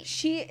last night.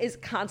 She is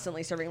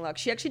constantly serving looks.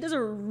 She actually does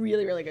a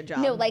really, really good job.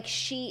 No, like,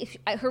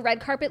 her red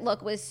carpet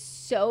look was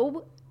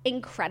so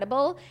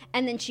incredible,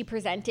 and then she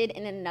presented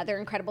in another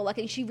incredible look,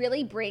 and she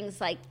really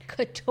brings, like,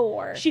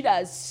 couture. She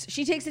does.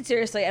 She takes it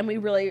seriously, and we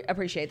really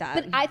appreciate that.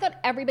 But I thought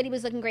everybody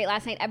was looking great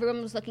last night.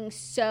 Everyone was looking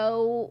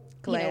so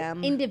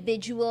glam,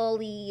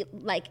 individually,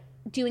 like,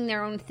 doing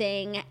their own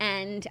thing,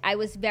 and I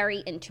was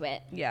very into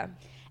it. Yeah.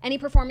 Any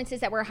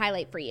performances that were a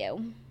highlight for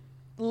you?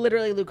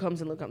 Literally Luke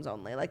Combs and Luke Combs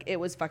only. Like, it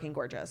was fucking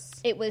gorgeous.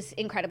 It was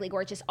incredibly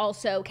gorgeous.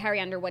 Also, Carrie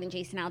Underwood and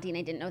Jason Aldean,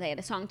 I didn't know they had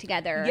a song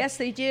together. Yes,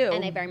 they do.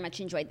 And I very much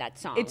enjoyed that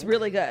song. It's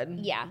really good.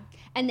 Yeah.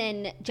 And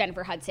then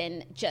Jennifer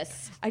Hudson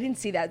just... I didn't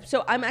see that.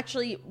 So I'm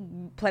actually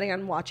planning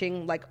on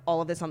watching, like,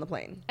 all of this on the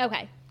plane.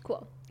 Okay,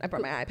 cool. I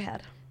brought my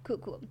iPad.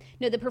 Cool.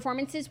 No, the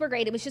performances were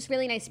great. It was just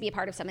really nice to be a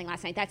part of something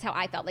last night. That's how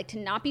I felt. Like, to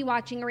not be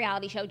watching a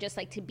reality show, just,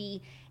 like, to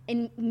be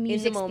in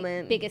music's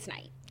biggest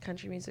night.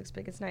 Country music's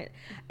biggest night.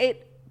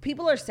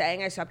 People are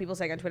saying, I saw people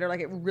saying on Twitter, like,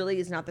 it really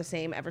is not the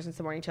same ever since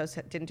the morning shows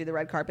didn't do the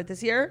red carpet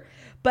this year.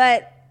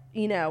 But,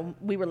 you know,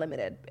 we were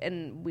limited,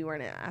 and we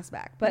weren't asked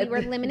back. But we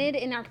were limited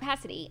in our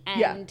capacity,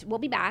 and we'll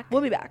be back.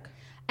 We'll be back.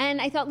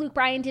 And I thought Luke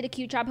Bryan did a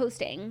cute job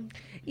hosting.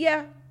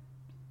 Yeah.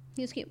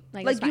 He was cute.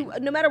 Like you,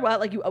 no matter what,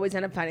 like, you always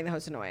end up finding the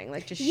host annoying.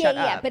 Like, just shut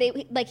up.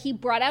 Yeah, but he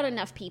brought out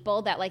enough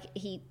people that, like,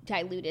 he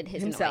diluted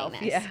his himself.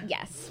 annoyingness. Yeah.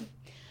 Yes.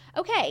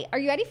 Okay, are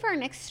you ready for our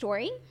next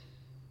story?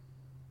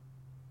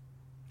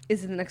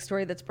 Is it the next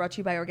story that's brought to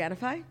you by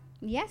Organifi?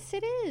 Yes,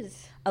 it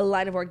is. A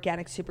line of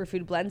organic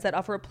superfood blends that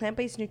offer a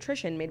plant-based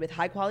nutrition made with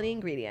high-quality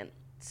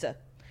ingredients.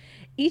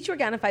 Each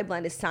Organifi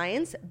blend is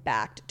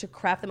science-backed to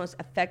craft the most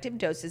effective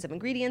doses of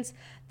ingredients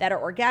that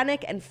are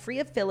organic and free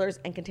of fillers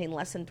and contain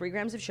less than 3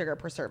 grams of sugar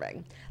per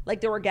serving, like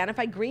the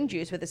Organifi green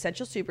juice with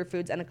essential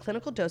superfoods and a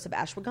clinical dose of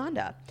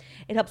ashwagandha.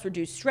 It helps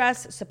reduce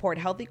stress, support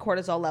healthy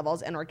cortisol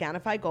levels, and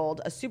Organifi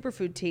Gold, a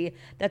superfood tea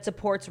that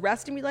supports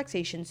rest and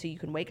relaxation so you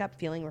can wake up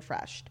feeling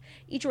refreshed.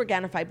 Each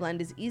Organifi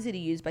blend is easy to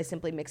use by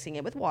simply mixing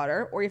it with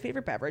water or your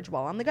favorite beverage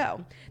while on the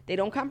go. They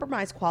don't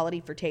compromise quality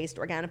for taste.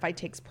 Organifi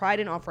takes pride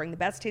in offering the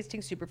best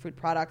tasting superfood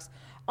products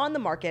on the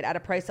market at a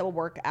price that will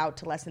work out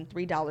to less than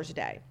 $3 a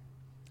day.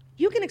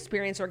 You can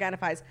experience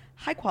Organifi's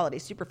high-quality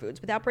superfoods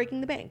without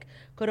breaking the bank.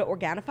 Go to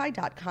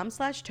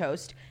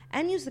Organifi.com/toast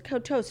and use the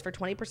code TOAST for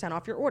 20%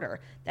 off your order.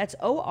 That's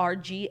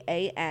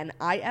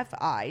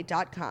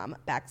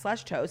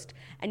Organifi.com/toast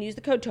and use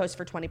the code TOAST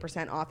for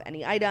 20% off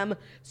any item.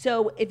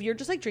 So if you're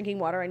just like drinking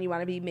water and you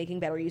want to be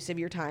making better use of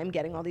your time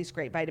getting all these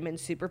great vitamin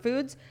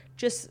superfoods,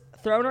 just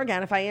throw an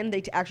Organifi in.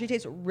 They actually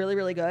taste really,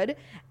 really good,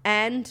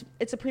 and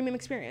it's a premium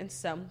experience,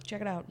 so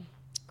check it out.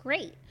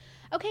 Great.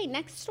 Okay,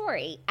 next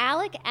story.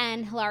 Alec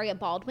and Hilaria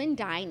Baldwin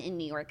dine in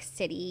New York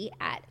City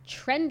at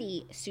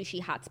trendy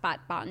sushi hotspot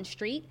Bond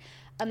Street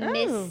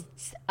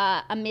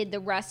amid the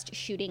Rust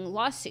shooting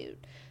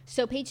lawsuit.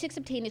 So Page Six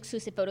obtained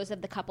exclusive photos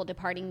of the couple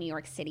departing New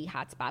York City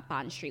hotspot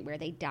Bond Street, where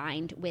they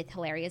dined with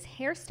Hilaria's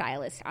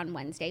hairstylist on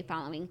Wednesday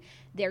following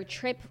their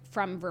trip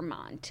from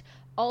Vermont.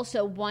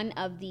 Also, one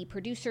of the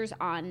producers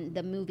on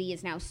the movie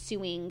is now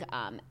suing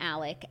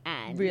Alec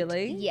and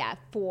Really? Yeah,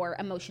 for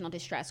emotional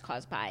distress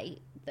caused by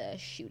the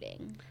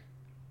shooting.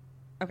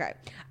 Okay.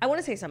 I want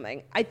to say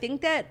something. I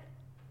think that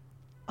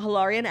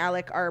Hilaria and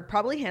Alec are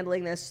probably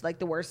handling this like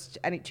the worst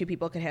any two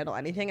people could handle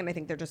anything, and I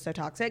think they're just so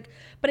toxic.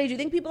 But I do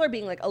think people are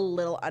being like a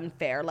little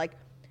unfair. Like,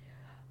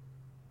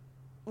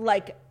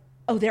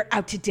 oh, they're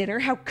out to dinner?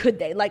 How could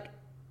they? Like,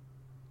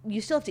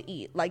 you still have to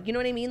eat. Like, you know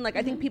what I mean? Like,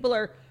 I think people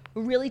are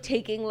really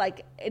taking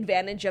like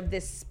advantage of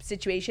this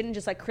situation and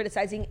just like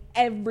criticizing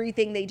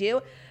everything they do.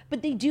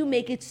 But they do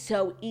make it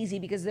so easy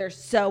because they're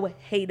so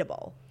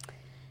hateable.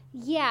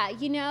 Yeah,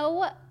 you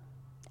know,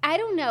 I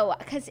don't know,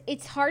 because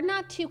it's hard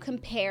not to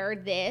compare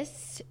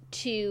this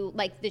to,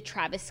 like, the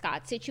Travis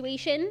Scott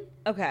situation.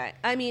 Okay.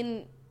 I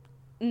mean,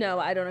 no,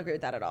 I don't agree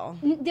with that at all.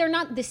 They're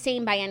not the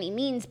same by any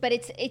means, but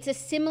it's a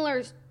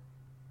similar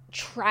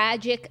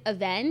tragic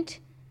event.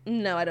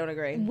 No, I don't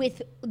agree.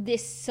 With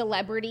this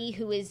celebrity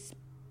who is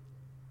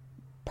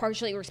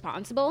partially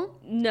responsible.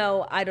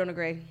 No, I don't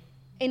agree.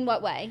 In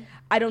what way?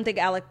 I don't think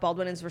Alec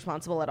Baldwin is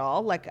responsible at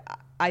all. Like,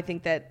 I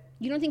think that...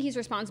 You don't think he's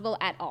responsible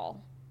at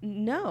all?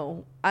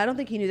 No. I don't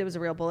think he knew there was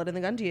a real bullet in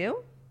the gun. Do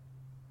you?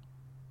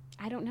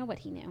 I don't know what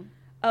he knew.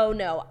 Oh,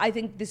 no. I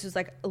think this was,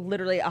 like,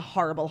 literally a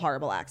horrible,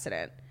 horrible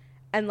accident.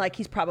 And, like,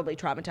 he's probably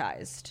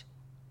traumatized.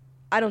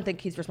 I don't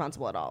think he's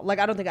responsible at all. Like,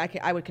 I don't think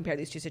I would compare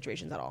these two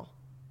situations at all.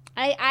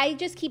 I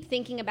just keep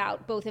thinking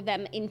about both of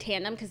them in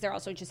tandem because they're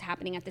also just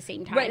happening at the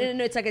same time. Right.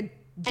 No, it's like a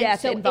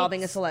death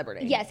involving a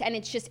celebrity. Yes, and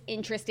it's just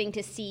interesting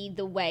to see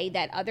the way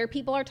that other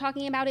people are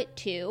talking about it,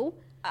 too.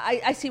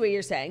 I see what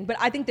you're saying, but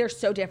I think they're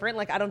so different.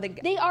 Like, I don't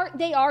think... They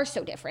are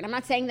so different. I'm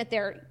not saying that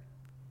they're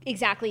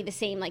exactly the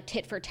same, like,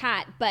 tit for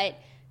tat, but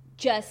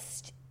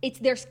just,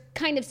 there's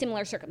kind of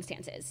similar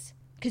circumstances.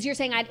 Because you're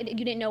saying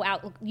you didn't know,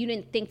 you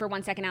didn't think for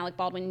 1 second Alec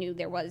Baldwin knew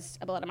there was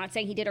a bullet. I'm not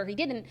saying he did or he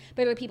didn't,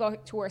 but there are people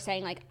who are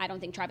saying, like, I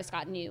don't think Travis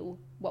Scott knew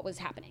what was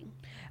happening.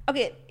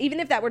 Okay, even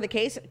if that were the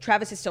case,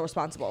 Travis is still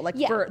responsible. Like,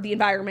 for the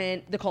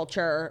environment, the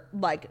culture,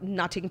 like,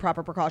 not taking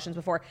proper precautions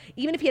before.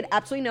 Even if he had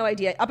absolutely no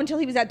idea, up until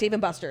he was at Dave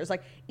 & Buster's,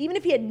 like, even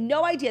if he had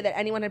no idea that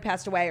anyone had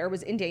passed away or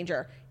was in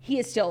danger, he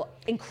is still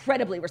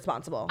incredibly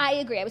responsible. I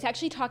agree. I was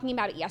actually talking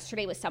about it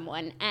yesterday with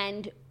someone,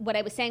 and what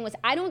I was saying was,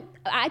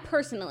 I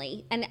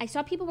personally, and I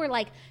saw people were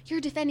like,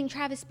 you're defending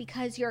Travis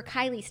because you're a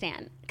Kylie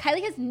stan.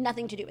 Kylie has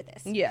nothing to do with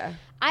this. Yeah.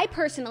 I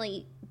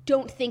personally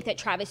don't think that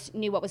Travis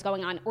knew what was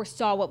going on or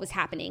saw what was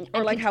happening.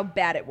 Or like how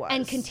bad it was.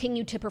 And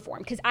continued to perform.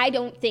 Because I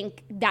don't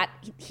think that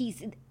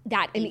he's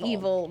that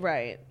evil.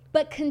 Right.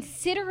 But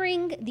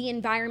considering the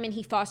environment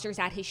he fosters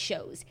at his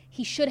shows,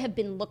 he should have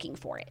been looking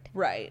for it.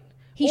 Right.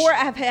 Or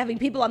having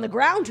people on the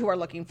ground who are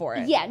looking for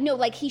it. Yeah, no,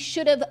 like he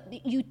should have,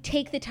 you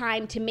take the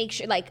time to make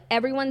sure, like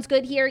everyone's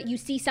good here. You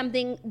see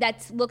something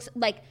that looks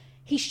like,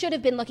 he should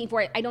have been looking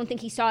for it. I don't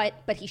think he saw it,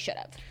 but he should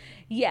have.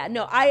 Yeah,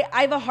 no, I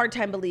have a hard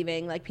time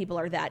believing like people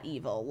are that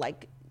evil.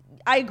 Like,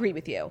 I agree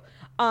with you.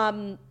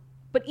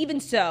 But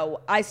even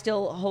so, I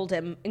still hold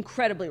him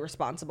incredibly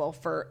responsible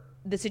for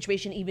the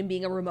situation even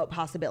being a remote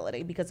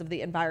possibility because of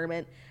the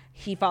environment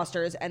he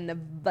fosters and the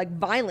like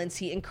violence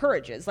he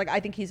encourages. Like, I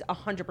think he's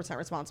 100%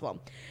 responsible.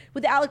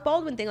 With the Alec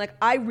Baldwin thing, like,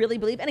 I really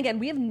believe, and again,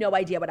 we have no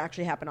idea what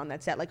actually happened on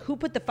that set. Like, who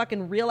put the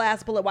fucking real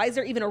ass bullet? Why is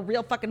there even a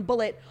real fucking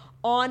bullet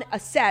on a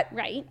set?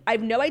 Right. I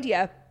have no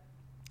idea.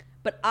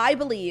 But I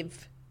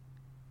believe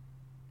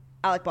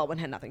Alec Baldwin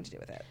had nothing to do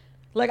with it.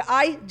 Like,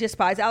 I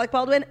despise Alec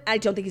Baldwin. I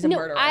don't think he's a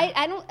murderer.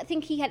 I don't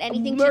think he had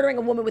anything murdering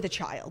a woman with a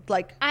child.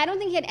 Like, I don't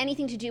think he had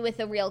anything to do with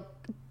a real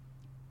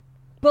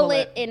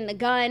bullet in the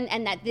gun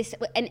and that this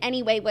in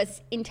any way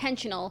was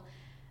intentional.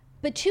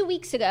 But 2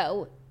 weeks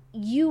ago,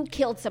 you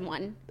killed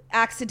someone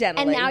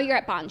accidentally. and now you're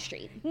at Bond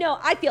Street. No,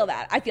 I feel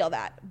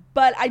that.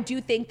 But I do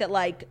think that,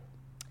 like,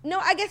 no,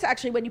 I guess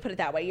actually when you put it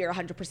that way, you're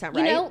 100% right.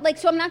 You know, like,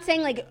 so I'm not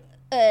saying, like,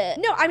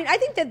 no, I mean, I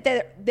think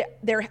that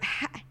they're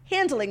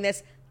handling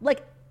this,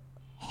 like,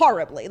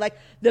 horribly. Like,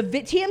 the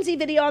TMZ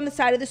video on the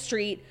side of the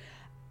street,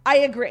 I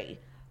agree.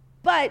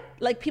 But,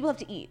 like, people have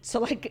to eat. So,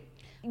 like,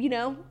 you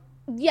know.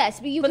 Yes,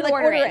 but you can like,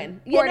 order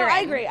in. Yeah, order no, I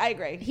in.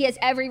 agree. He has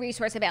every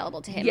resource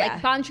available to him. Yeah.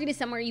 Like, Bond Street is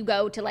somewhere you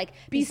go to, like,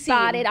 be seen.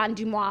 spotted on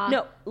Dumois.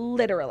 No,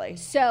 literally.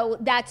 So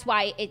that's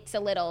why it's a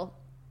little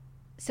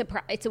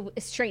it's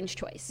a strange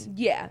choice.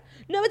 Yeah.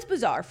 No, it's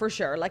bizarre, for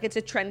sure. Like, it's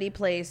a trendy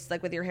place,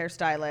 like, with your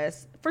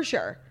hairstylist, for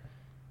sure.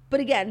 But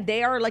again,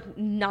 they are, like,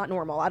 not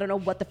normal. I don't know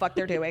what the fuck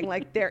they're doing.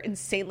 Like, they're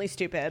insanely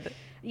stupid.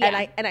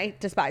 Yeah. And I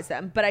despise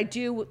them. But I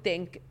do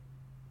think,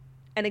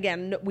 and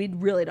again, we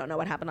really don't know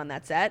what happened on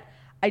that set.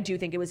 I do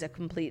think it was a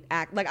complete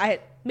act.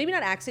 Like, maybe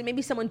not accident.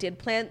 Maybe someone did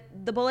plant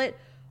the bullet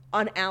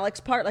on Alec's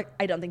part. Like,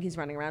 I don't think he's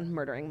running around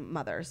murdering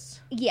mothers.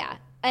 Yeah.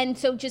 And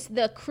so just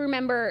the crew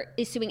member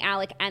is suing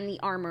Alec and the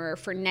armorer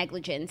for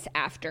negligence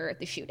after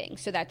the shooting.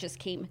 So that just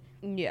came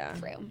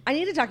through. I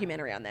need a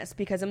documentary on this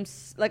because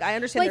I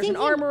understand there's an the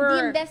armorer.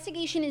 The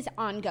investigation is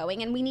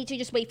ongoing, and we need to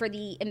just wait for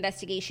the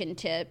investigation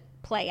to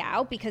play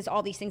out because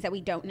all these things that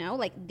we don't know,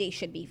 like, they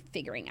should be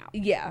figuring out.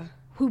 Yeah.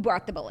 Who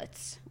brought the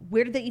bullets?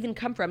 Where did they even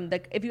come from?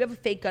 Like, if you have a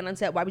fake gun on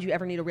set, why would you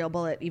ever need a real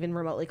bullet, even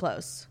remotely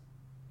close?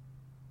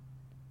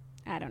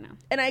 I don't know.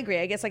 And I agree.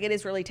 I guess, like, it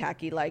is really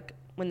tacky, like,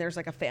 when there's,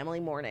 like, a family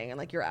mourning and,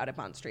 like, you're out at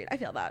Bond Street. I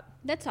feel that.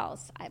 That's all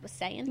I was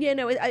saying. Yeah,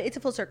 no, it's a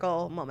full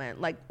circle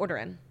moment. Like, order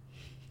in.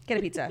 Get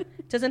a pizza.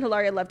 Doesn't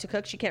Hilaria love to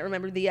cook? She can't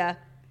remember the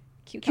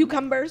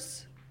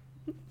cucumbers.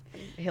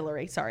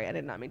 Hillary. Sorry, I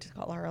did not mean to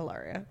call her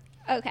Hilaria.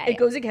 Okay. It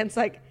goes against,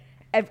 like,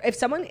 if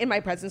someone in my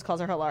presence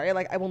calls her Hilaria,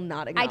 like, I will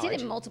not acknowledge. I did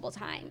it multiple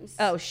times.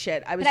 Oh,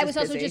 shit. I was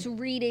also just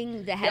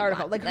reading the headline.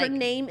 article. Like, her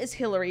name is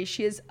Hillary.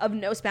 She is of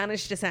no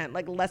Spanish descent.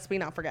 Like, lest we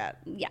not forget.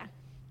 Yeah.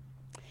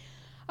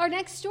 Our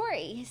next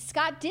story.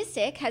 Scott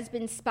Disick has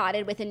been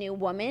spotted with a new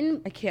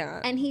woman. I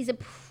can't. And he's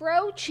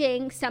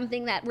approaching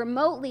something that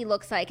remotely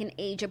looks like an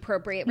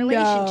age-appropriate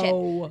relationship.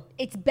 No.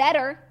 It's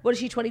better. What is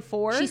she,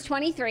 24? She's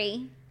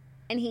 23,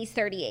 and he's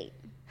 38.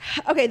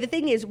 Okay, the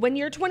thing is, when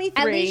you're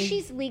 23... At least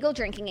she's legal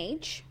drinking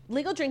age.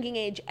 Legal drinking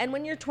age. And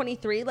when you're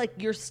 23, like,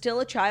 you're still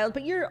a child,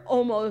 but you're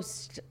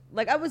almost...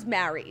 Like, I was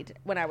married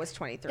when I was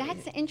 23.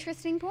 That's an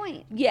interesting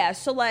point. Yeah,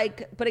 so,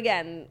 like... But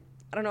again,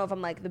 I don't know if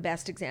I'm, like, the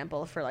best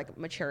example for, like,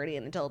 maturity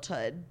and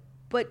adulthood.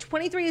 But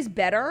 23 is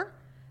better,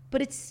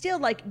 but it's still,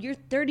 like, you're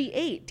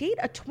 38. Date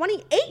a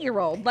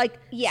 28-year-old. Like,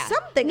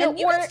 something. No, and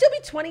you can still be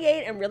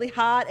 28 and really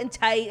hot and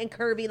tight and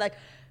curvy. Like,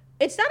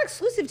 it's not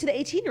exclusive to the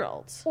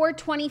 18-year-olds. Or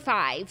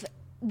 25.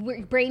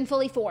 Brain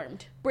fully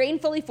formed. Brain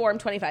fully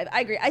formed, 25.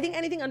 I agree. I think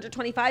anything under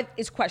 25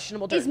 is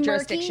questionable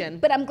jurisdiction. Murky,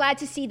 but I'm glad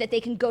to see that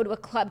they can go to a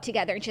club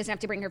together and she doesn't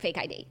have to bring her fake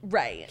ID.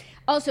 Right.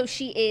 Also,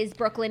 she is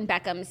Brooklyn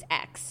Beckham's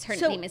ex. Her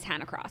name is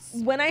Hannah Cross.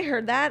 When I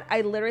heard that,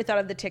 I literally thought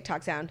of the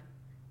TikTok sound.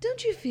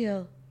 Don't you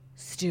feel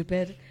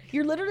stupid?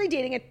 You're literally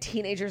dating a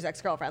teenager's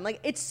ex-girlfriend.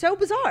 Like, it's so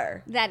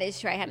bizarre. That is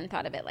true. I hadn't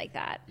thought of it like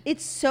that.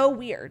 It's so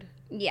weird.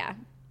 Yeah.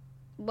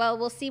 Well,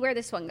 we'll see where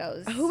this one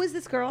goes. Who is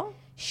this girl?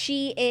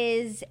 She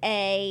is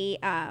a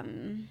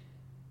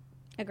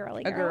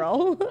girly girl.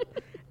 A girl.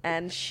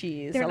 And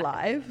she's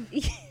alive.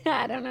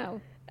 I don't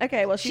know.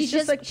 Okay, well, she's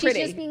just like pretty.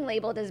 She's just being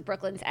labeled as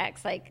Brooklyn's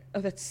ex. Like, oh,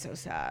 that's so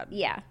sad.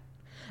 Yeah.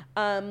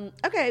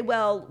 Okay,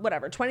 well,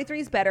 whatever. 23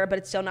 is better, but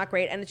it's still not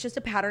great. And it's just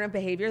a pattern of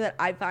behavior that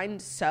I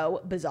find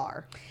so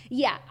bizarre.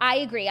 Yeah, I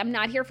agree. I'm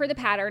not here for the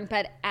pattern,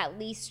 but at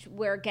least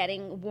we're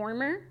getting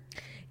warmer.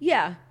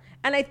 Yeah.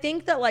 And I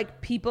think that, like,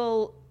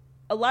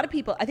 a lot of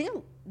people, I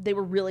think they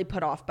were really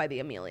put off by the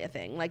Amelia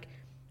thing. Like,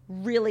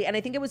 really. And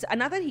I think it was,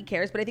 not that he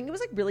cares, but I think it was,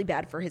 like, really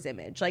bad for his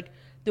image. Like,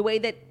 the way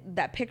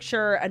that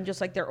picture and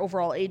just, like, their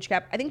overall age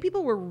gap, I think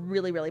people were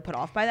really, really put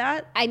off by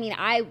that. I mean,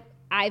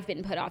 I've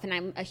been put off, and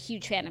I'm a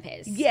huge fan of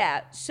his.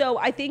 Yeah. So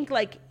I think,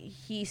 like,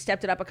 he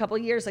stepped it up a couple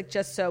of years, like,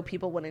 just so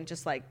people wouldn't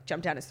just, like,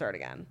 jump down his throat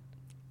again.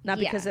 Not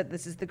because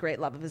this is the great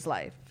love of his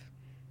life.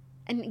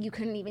 And you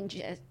couldn't even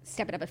just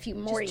step it up a few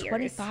more years.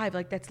 25.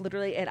 Like, that's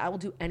literally it. I will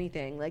do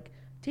anything. Like,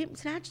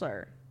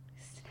 Snatchler.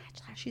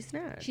 She's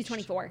snatched. She's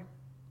 24.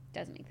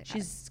 Doesn't make that.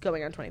 She's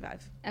going on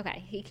 25.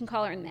 Okay. He can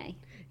call her in May.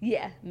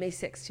 Yeah. May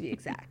 6th to be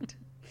exact.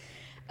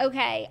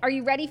 Okay. Are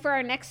you ready for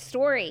our next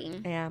story?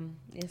 I am.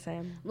 Yes, I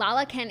am.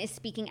 Lala Ken is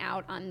speaking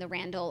out on the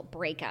Randall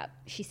breakup.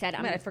 She said,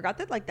 I forgot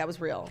that, like, that was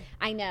real.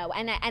 I know.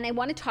 And I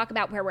want to talk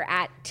about where we're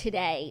at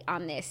today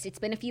on this. It's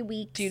been a few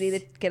weeks. Do you need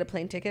to get a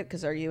plane ticket?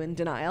 Because are you in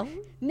denial?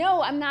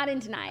 No, I'm not in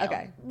denial.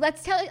 Okay.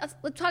 Let's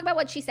talk about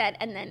what she said,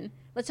 and then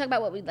let's talk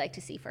about what we'd like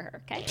to see for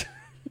her, okay?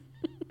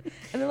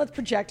 And then let's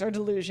project our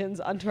delusions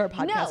onto our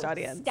podcast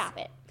audience. Stop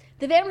it.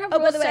 The Vanderpump By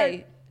the Rules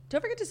way,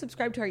 don't forget to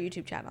subscribe to our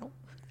YouTube channel.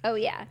 Oh,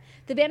 yeah.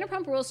 The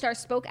Vanderpump Rules star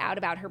spoke out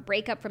about her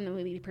breakup from the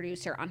movie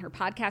producer on her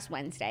podcast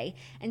Wednesday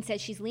and says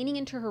she's leaning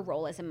into her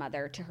role as a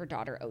mother to her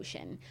daughter,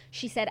 Ocean.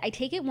 She said, I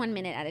take it 1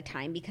 minute at a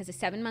time because a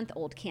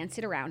 7-month-old can't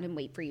sit around and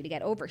wait for you to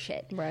get over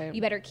shit. Right.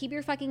 You better keep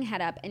your fucking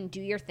head up and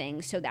do your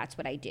thing, so that's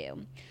what I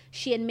do.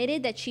 She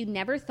admitted that she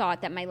never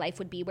thought that my life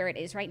would be where it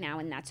is right now,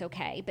 and that's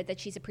okay, but that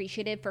she's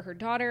appreciative for her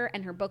daughter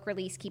and her book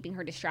release keeping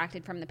her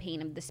distracted from the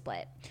pain of the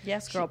split.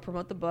 Yes, girl,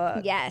 promote the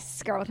book.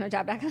 Yes,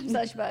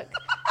 girlwithnojob.com/book.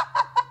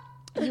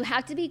 You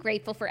have to be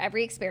grateful for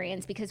every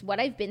experience because what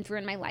I've been through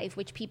in my life,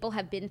 which people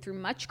have been through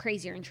much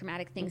crazier and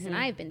traumatic things than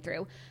I've been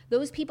through,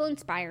 those people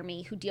inspire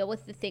me who deal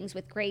with the things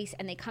with grace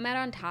and they come out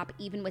on top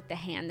even with the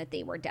hand that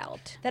they were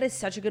dealt. That is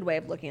such a good way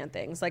of looking at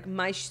things. Like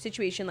my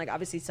situation, like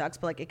obviously sucks,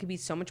 but like it could be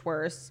so much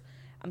worse.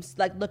 I'm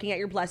like looking at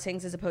your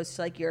blessings as opposed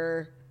to like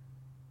your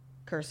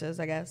curses,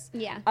 I guess.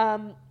 Yeah.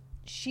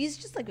 She's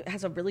just like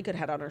has a really good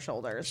head on her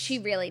shoulders. She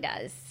really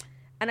does.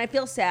 And I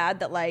feel sad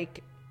that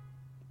like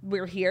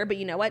we're here, but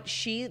you know what?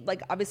 She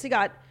like obviously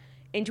got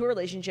into a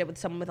relationship with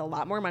someone with a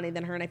lot more money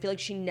than her, and I feel like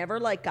she never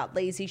like got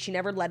lazy. She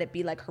never let it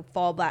be like her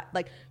fallback.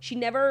 Like she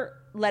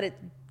never let it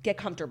get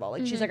comfortable.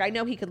 Like she's like, I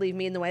know he could leave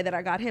me in the way that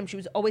I got him. She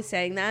was always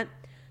saying that.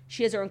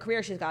 She has her own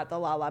career. She's got the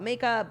La La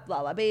makeup,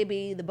 La La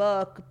baby, the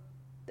book.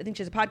 I think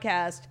she has a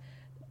podcast,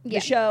 the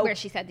show where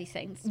she said these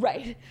things.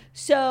 Right.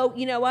 So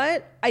you know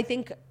what? I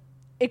think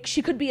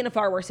she could be in a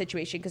far worse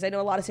situation because I know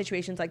a lot of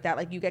situations like that.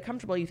 Like you get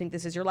comfortable, you think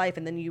this is your life,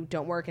 and then you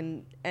don't work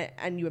and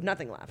you have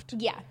nothing left.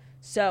 Yeah.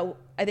 So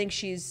I think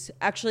she's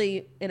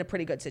actually in a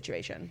pretty good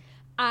situation.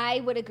 I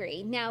would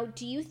agree. Now,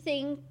 do you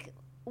think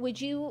how would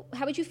you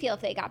feel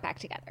if they got back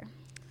together?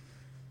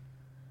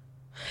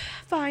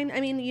 Fine.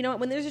 I mean, you know what?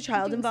 When there's a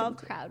child involved,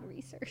 some crowd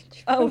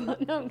research. Oh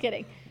no, I'm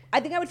kidding. I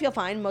think I would feel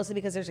fine, mostly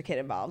because there's a kid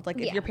involved. Like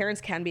if Yeah. your parents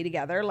can be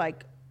together,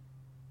 like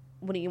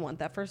wouldn't you want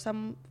that for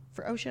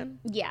Ocean?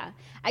 Yeah.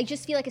 I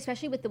just feel like,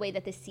 especially with the way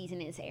that this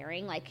season is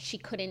airing, like she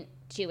couldn't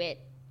do it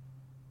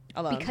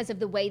Alone. because of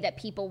the way that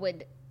people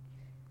would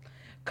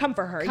Come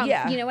for her.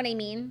 Yeah. You know what I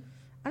mean?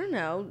 I don't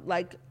know.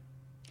 Like,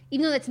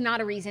 Even though that's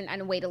not a reason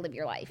and a way to live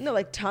your life. no,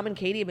 like Tom and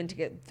Katie have been to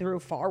get through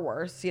far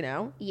worse, you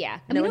know? Yeah.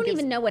 And No we one don't gives-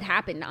 even know what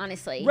happened,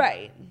 honestly.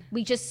 Right.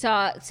 We just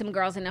saw some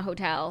girls in a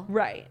hotel.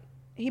 Right.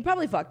 He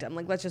probably fucked him.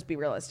 Like, let's just be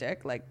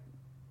realistic. Like,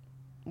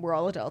 we're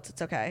all adults.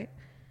 It's okay.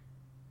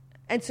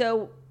 And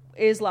so,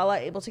 is Lala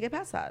able to get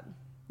past that?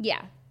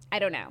 Yeah. I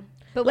don't know.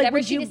 But Like,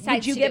 whatever she decides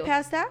would you to get do.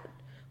 past that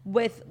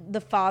with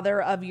the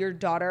father of your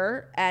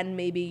daughter, and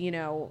maybe, you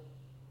know,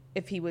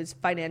 if he was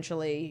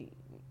financially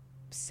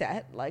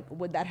set, like,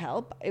 would that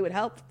help? It would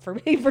help for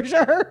me for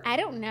sure. I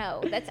don't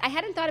know. I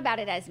hadn't thought about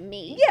it as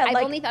me. Yeah, I've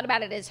like- only thought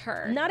about it as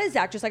her. Not as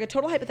Zach, just like a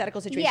total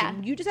hypothetical situation.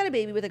 Yeah. You just had a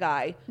baby with a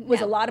guy who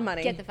was No. a lot of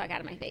money. Get the fuck out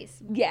of my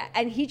face. Yeah,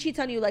 and he cheats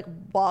on you like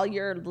while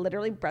you're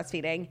literally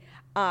breastfeeding.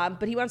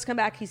 But he wants to come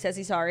back. He says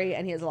he's sorry,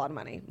 and he has a lot of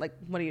money. Like,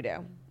 what do you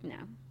do? No.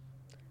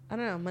 I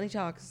don't know. Money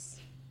talks.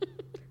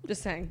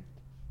 Just saying.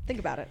 Think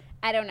about it.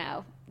 I don't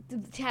know.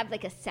 To have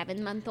like a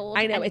 7-month-old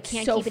I know, and you it's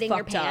can't so keep it in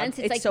your fucked up. pants.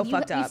 It's like so you,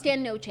 fucked you up.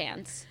 stand no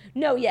chance.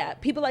 No, yeah,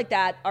 people like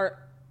that are.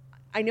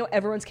 I know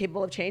everyone's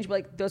capable of change, but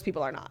like those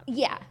people are not.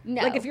 Yeah,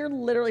 no. Like if you're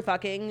literally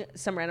fucking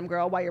some random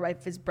girl while your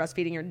wife is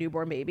breastfeeding your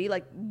newborn baby,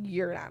 like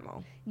you're an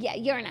animal. Yeah,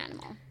 you're an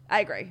animal.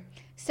 I agree.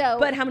 So,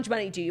 But how much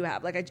money do you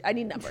have? Like I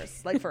need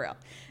numbers, like for real.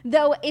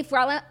 though, if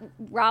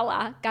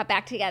Rala got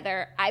back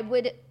together,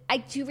 I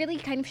do really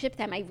kind of ship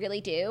them. I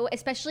really do.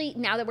 Especially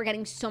now that we're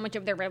getting so much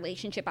of their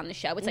relationship on the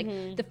show. It's like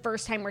the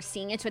first time we're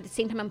seeing it. So at the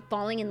same time, I'm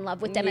falling in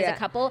love with them as Yeah. a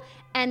couple,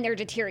 and they're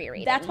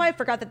deteriorating. That's why I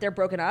forgot that they're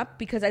broken up,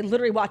 because I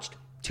literally watched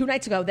 2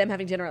 nights ago them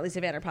having dinner at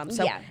Lisa Vanderpump.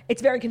 So Yeah.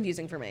 it's very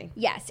confusing for me.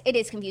 Yes, it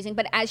is confusing.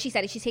 But as she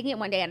said, she's taking it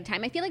one day at a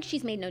time. I feel like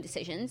she's made no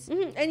decisions.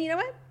 Mhm. And you know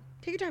what?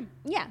 Take your time.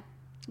 Yeah.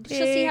 She'll Take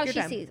see how your she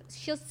time. sees.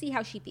 She'll see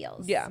how she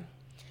feels. Yeah.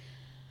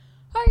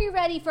 Are you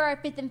ready for our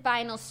 5th and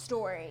final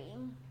story?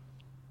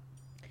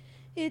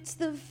 It's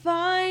the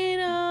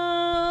final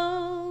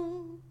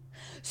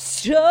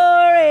story.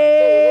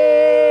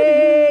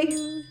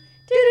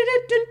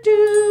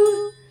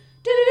 Do-do-do-do-do.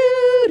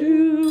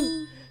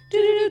 Do-do-do-do.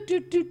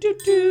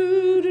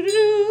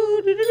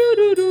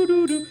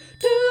 Do-do-do-do-do.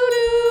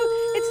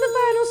 It's the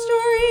final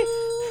story.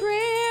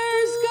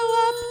 Prayers go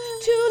up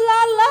to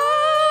Lala.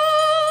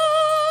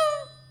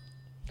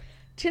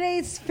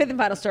 Today's 5th and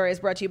final story is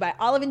brought to you by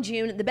Olive &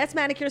 June, the best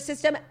manicure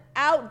system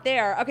out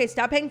there. Okay,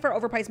 stop paying for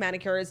overpriced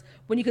manicures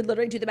when you could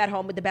literally do them at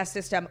home with the best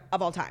system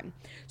of all time.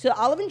 So the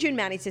Olive & June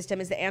Mani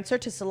system is the answer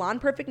to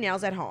salon-perfect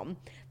nails at home.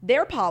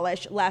 Their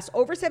polish lasts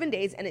over 7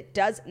 days, and it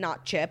does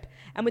not chip.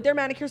 And with their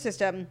manicure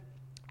system,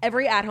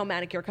 every at-home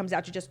manicure comes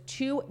out to just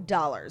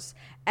 $2.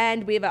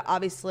 And we have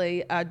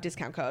obviously a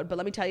discount code, but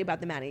let me tell you about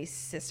the Mani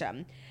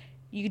system.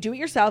 You can do it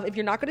yourself. If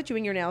you're not good at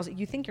doing your nails,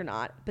 you think you're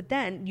not, but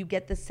then you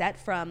get the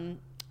set from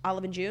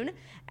Olive & June,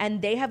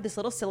 and they have this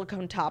little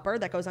silicone topper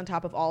that goes on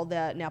top of all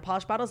the nail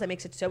polish bottles that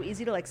makes it so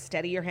easy to like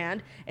steady your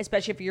hand,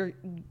 especially if you're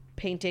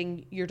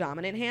painting your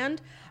dominant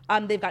hand.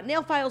 They've got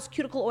nail files,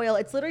 cuticle oil.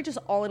 It's literally just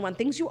all in one.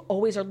 Things you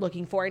always are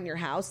looking for in your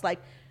house, like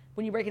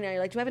when you break a nail,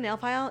 you're like, do I have a nail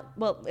file?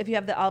 Well, if you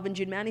have the Olive and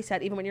June Mani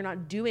set, even when you're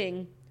not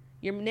doing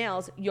your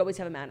nails, you always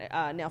have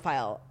a nail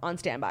file on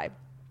standby.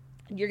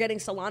 You're getting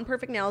salon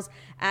perfect nails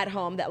at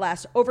home that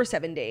last over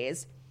 7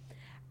 days.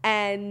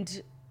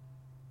 And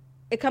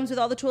it comes with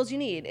all the tools you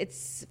need.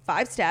 It's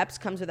 5 steps,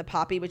 comes with a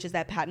poppy, which is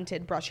that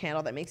patented brush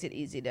handle that makes it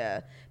easy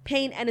to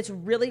paint. And it's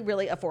really,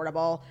 really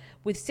affordable.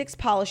 With 6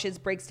 polishes,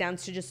 breaks down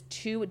to just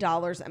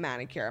 $2 a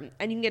manicure.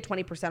 And you can get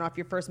 20% off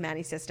your first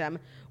Mani system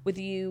when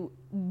you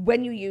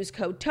use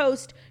code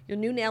TOAST. Your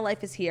new nail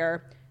life is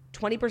here.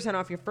 20%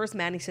 off your first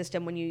Mani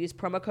system when you use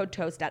promo code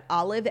TOAST at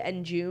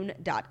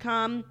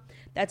oliveandjune.com.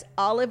 That's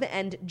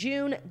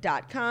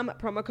oliveandjune.com,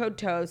 promo code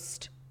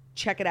TOAST.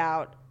 Check it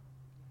out.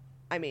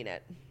 I mean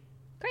it.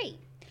 Great.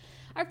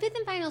 Our 5th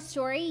and final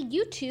story,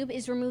 YouTube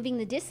is removing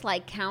the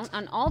dislike count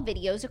on all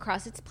videos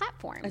across its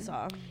platform. I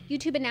saw.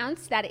 YouTube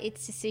announced that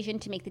its decision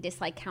to make the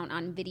dislike count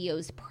on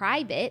videos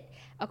private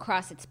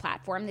across its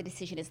platform. The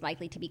decision is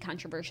likely to be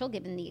controversial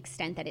given the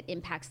extent that it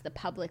impacts the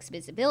public's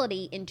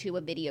visibility into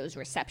a video's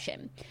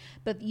reception.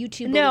 But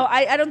YouTube... No,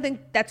 I don't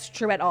think that's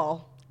true at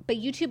all. But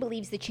YouTube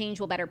believes the change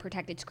will better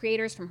protect its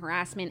creators from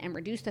harassment and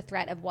reduce the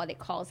threat of what it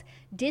calls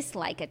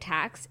dislike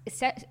attacks,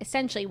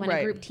 essentially when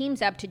a group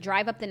teams up to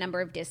drive up the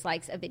number of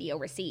dislikes a video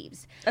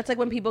receives. That's like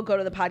when people go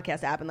to the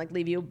podcast app and like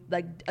leave you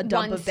like a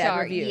dump of bad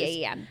reviews.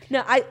 Yeah.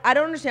 No, I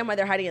don't understand why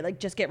they're hiding it. Like,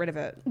 just get rid of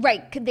it.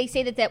 Right. They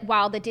say that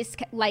while the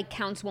dislike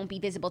counts won't be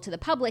visible to the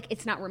public,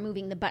 it's not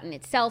removing the button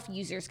itself.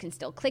 Users can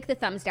still click the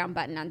thumbs down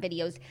button on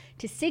videos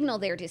to signal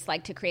their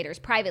dislike to creators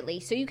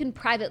privately. So you can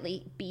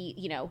privately be,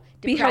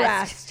 depressed. Be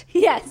harassed.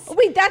 Yes.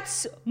 Wait,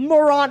 that's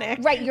moronic.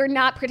 Right, you're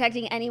not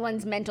protecting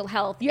anyone's mental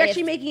health. You're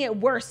actually making it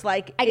worse.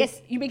 Like, I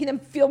guess you're making them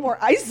feel more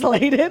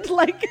isolated.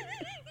 Like,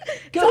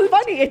 it's so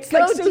funny. It's go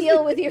like so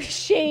deal with your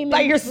shame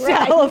by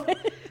yourself.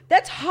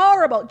 That's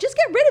horrible. Just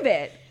get rid of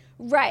it.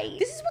 Right.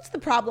 This is what's the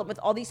problem with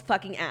all these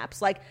fucking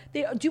apps. Like,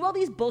 they do all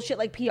these bullshit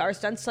like PR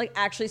stunts to like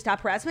actually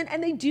stop harassment,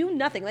 and they do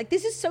nothing. Like,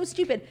 this is so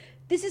stupid.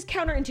 This is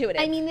counterintuitive.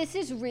 I mean, this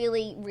is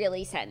really,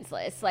 really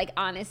senseless. Like,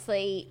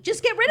 honestly,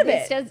 just get rid of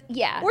it.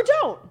 Or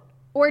don't.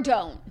 Or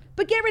don't.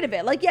 But get rid of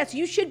it. Like, yes,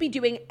 you should be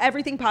doing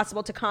everything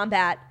possible to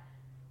combat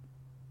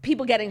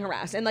people getting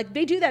harassed. And, like,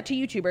 they do that to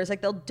YouTubers.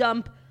 Like, they'll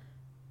dump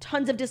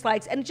tons of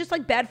dislikes, and it's just,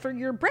 like, bad for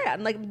your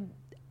brand. Like,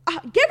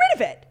 get rid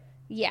of it.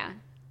 Yeah.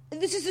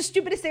 This is the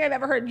stupidest thing I've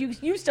ever heard.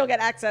 You still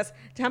get access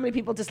to how many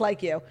people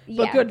dislike you.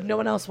 But Yeah. good, no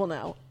one else will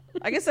know.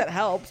 I guess that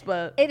helps,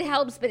 but... It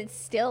helps, but it's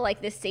still,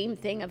 like, the same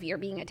thing of you're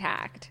being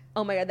attacked.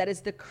 Oh, my God, that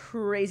is the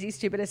crazy,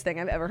 stupidest thing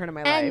I've ever heard in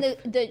my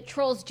life. And the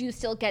trolls do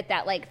still get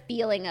that, like,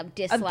 feeling of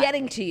dislike. Of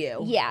getting to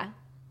you. Yeah.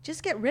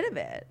 Just get rid of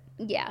it.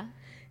 Yeah.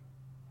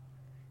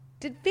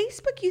 Did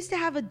Facebook used to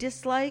have a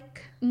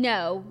dislike?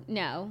 No.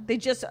 They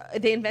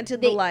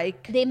invented the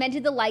like. They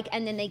invented the like,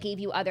 and then they gave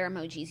you other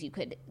emojis you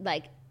could,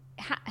 like,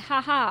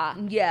 ha.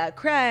 Yeah,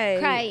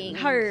 crying.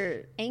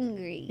 Heart.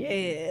 Angry.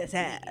 Yeah,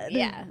 sad.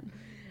 Yeah.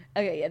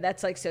 Okay, yeah,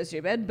 that's like so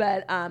stupid,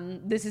 but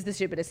this is the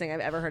stupidest thing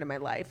I've ever heard in my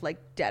life,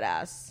 like dead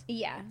ass.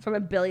 Yeah. From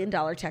 $1 billion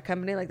tech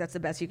company, like that's the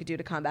best you could do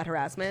to combat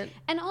harassment.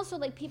 And also,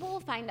 like, people will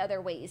find other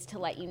ways to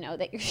let you know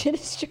that your shit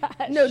is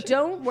trash. No,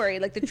 don't worry.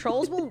 Like, the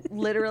trolls will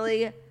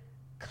literally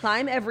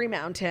climb every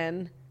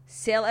mountain,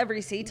 sail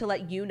every sea to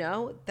let you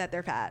know that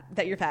they're fat,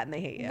 that you're fat and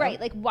they hate you. Right.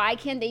 Like, why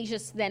can't they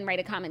just then write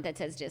a comment that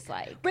says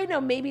dislike? Right,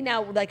 no, maybe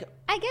now, like...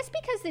 I guess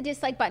because the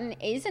dislike button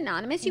is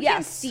anonymous, you Yes.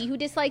 can't see who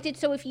disliked it.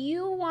 So if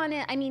you want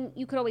to, I mean,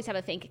 you could always have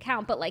a fake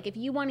account, but, like, if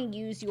you want to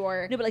use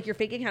your... No, but, like, your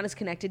fake account is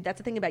connected. That's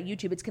the thing about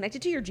YouTube. It's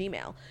connected to your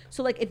Gmail.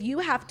 So, like, if you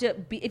want to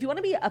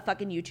be a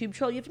fucking YouTube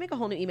troll, you have to make a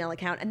whole new email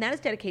account. And that is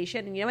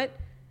dedication. And you know what?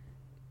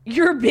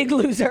 You're a big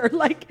loser.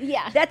 Like,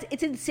 yeah,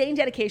 it's insane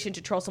dedication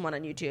to troll someone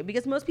on YouTube,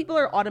 because most people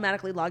are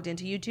automatically logged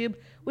into YouTube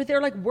with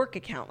their like work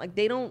account. Like,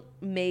 they don't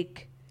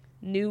make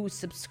new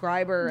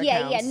subscriber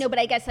accounts. Yeah, no, but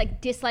I guess like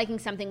disliking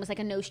something was like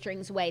a no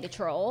strings way to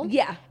troll.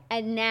 Yeah.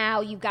 And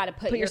now you've got to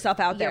put yourself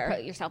out there.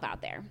 Put yourself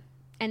out there.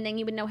 And then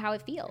you would know how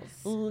it feels.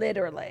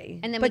 Literally.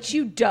 And then but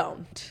you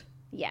don't.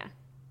 Yeah.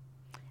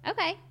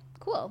 Okay.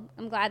 Cool.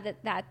 I'm glad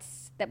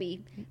that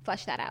we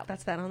fleshed that out.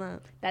 That's that on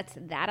that. That's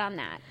that on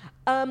that.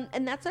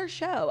 And that's our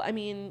show. I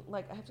mean,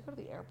 like, I have to go to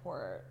the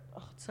airport.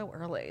 Oh, it's so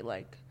early.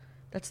 Like,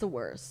 that's the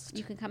worst.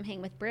 You can come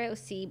hang with Bro,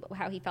 see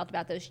how he felt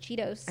about those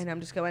Cheetos. And I'm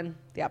just going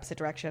the opposite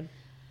direction.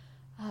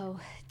 Oh,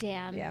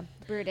 damn. Yeah.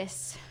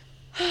 Brutus.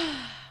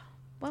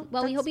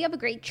 Well, we hope you have a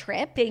great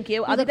trip. Thank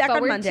you. I'll be back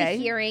on Monday. Look forward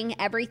to hearing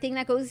everything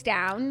that goes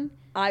down.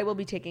 I will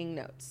be taking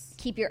notes.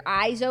 Keep your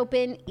eyes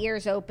open,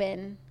 ears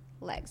open,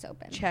 legs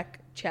open.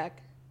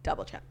 Check,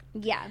 double check.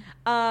 Yeah.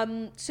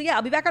 So yeah,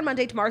 I'll be back on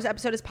Monday. Tomorrow's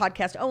episode is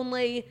podcast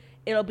only.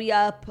 It'll be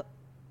up.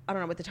 I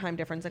don't know with the time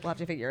difference. Like, we'll have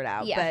to figure it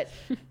out. Yeah.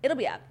 But it'll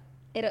be up.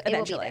 It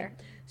will be there.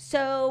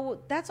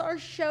 So that's our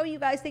show, you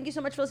guys. Thank you so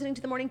much for listening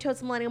to the Morning Toast,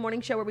 the Millennial Morning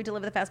Show, where we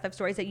deliver the Fast 5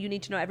 stories that you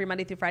need to know every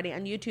Monday through Friday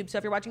on YouTube. So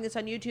if you're watching this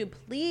on YouTube,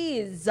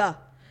 please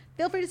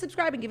feel free to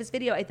subscribe and give this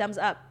video a thumbs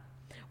up.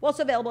 We're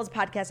also available as a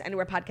podcast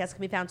anywhere podcasts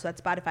can be found. So that's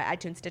Spotify,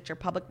 iTunes, Stitcher,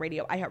 Public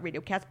Radio,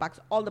 iHeartRadio, CastBox,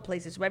 all the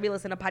places. Wherever you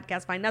listen to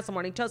podcasts, find Nestle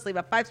Morning Toast. Leave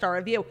a 5-star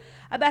review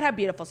about how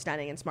beautiful,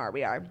 stunning, and smart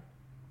we are.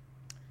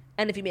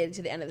 And if you made it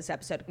to the end of this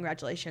episode,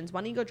 congratulations.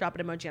 Why don't you go drop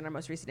an emoji on our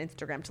most recent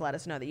Instagram to let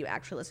us know that you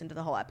actually listened to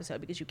the whole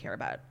episode because you care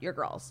about your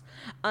girls.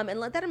 And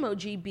let that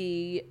emoji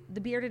be the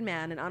bearded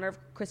man in honor of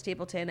Chris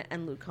Stapleton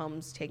and Luke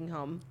Combs taking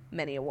home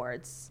many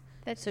awards.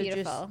 That's so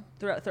beautiful.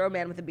 Just throw a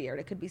man with a beard.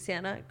 It could be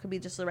Santa. It could be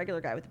just a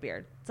regular guy with a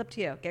beard. It's up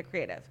to you. Get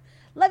creative.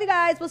 Love you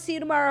guys. We'll see you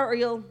tomorrow, or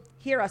you'll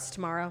hear us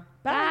tomorrow.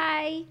 Bye.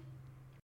 Bye.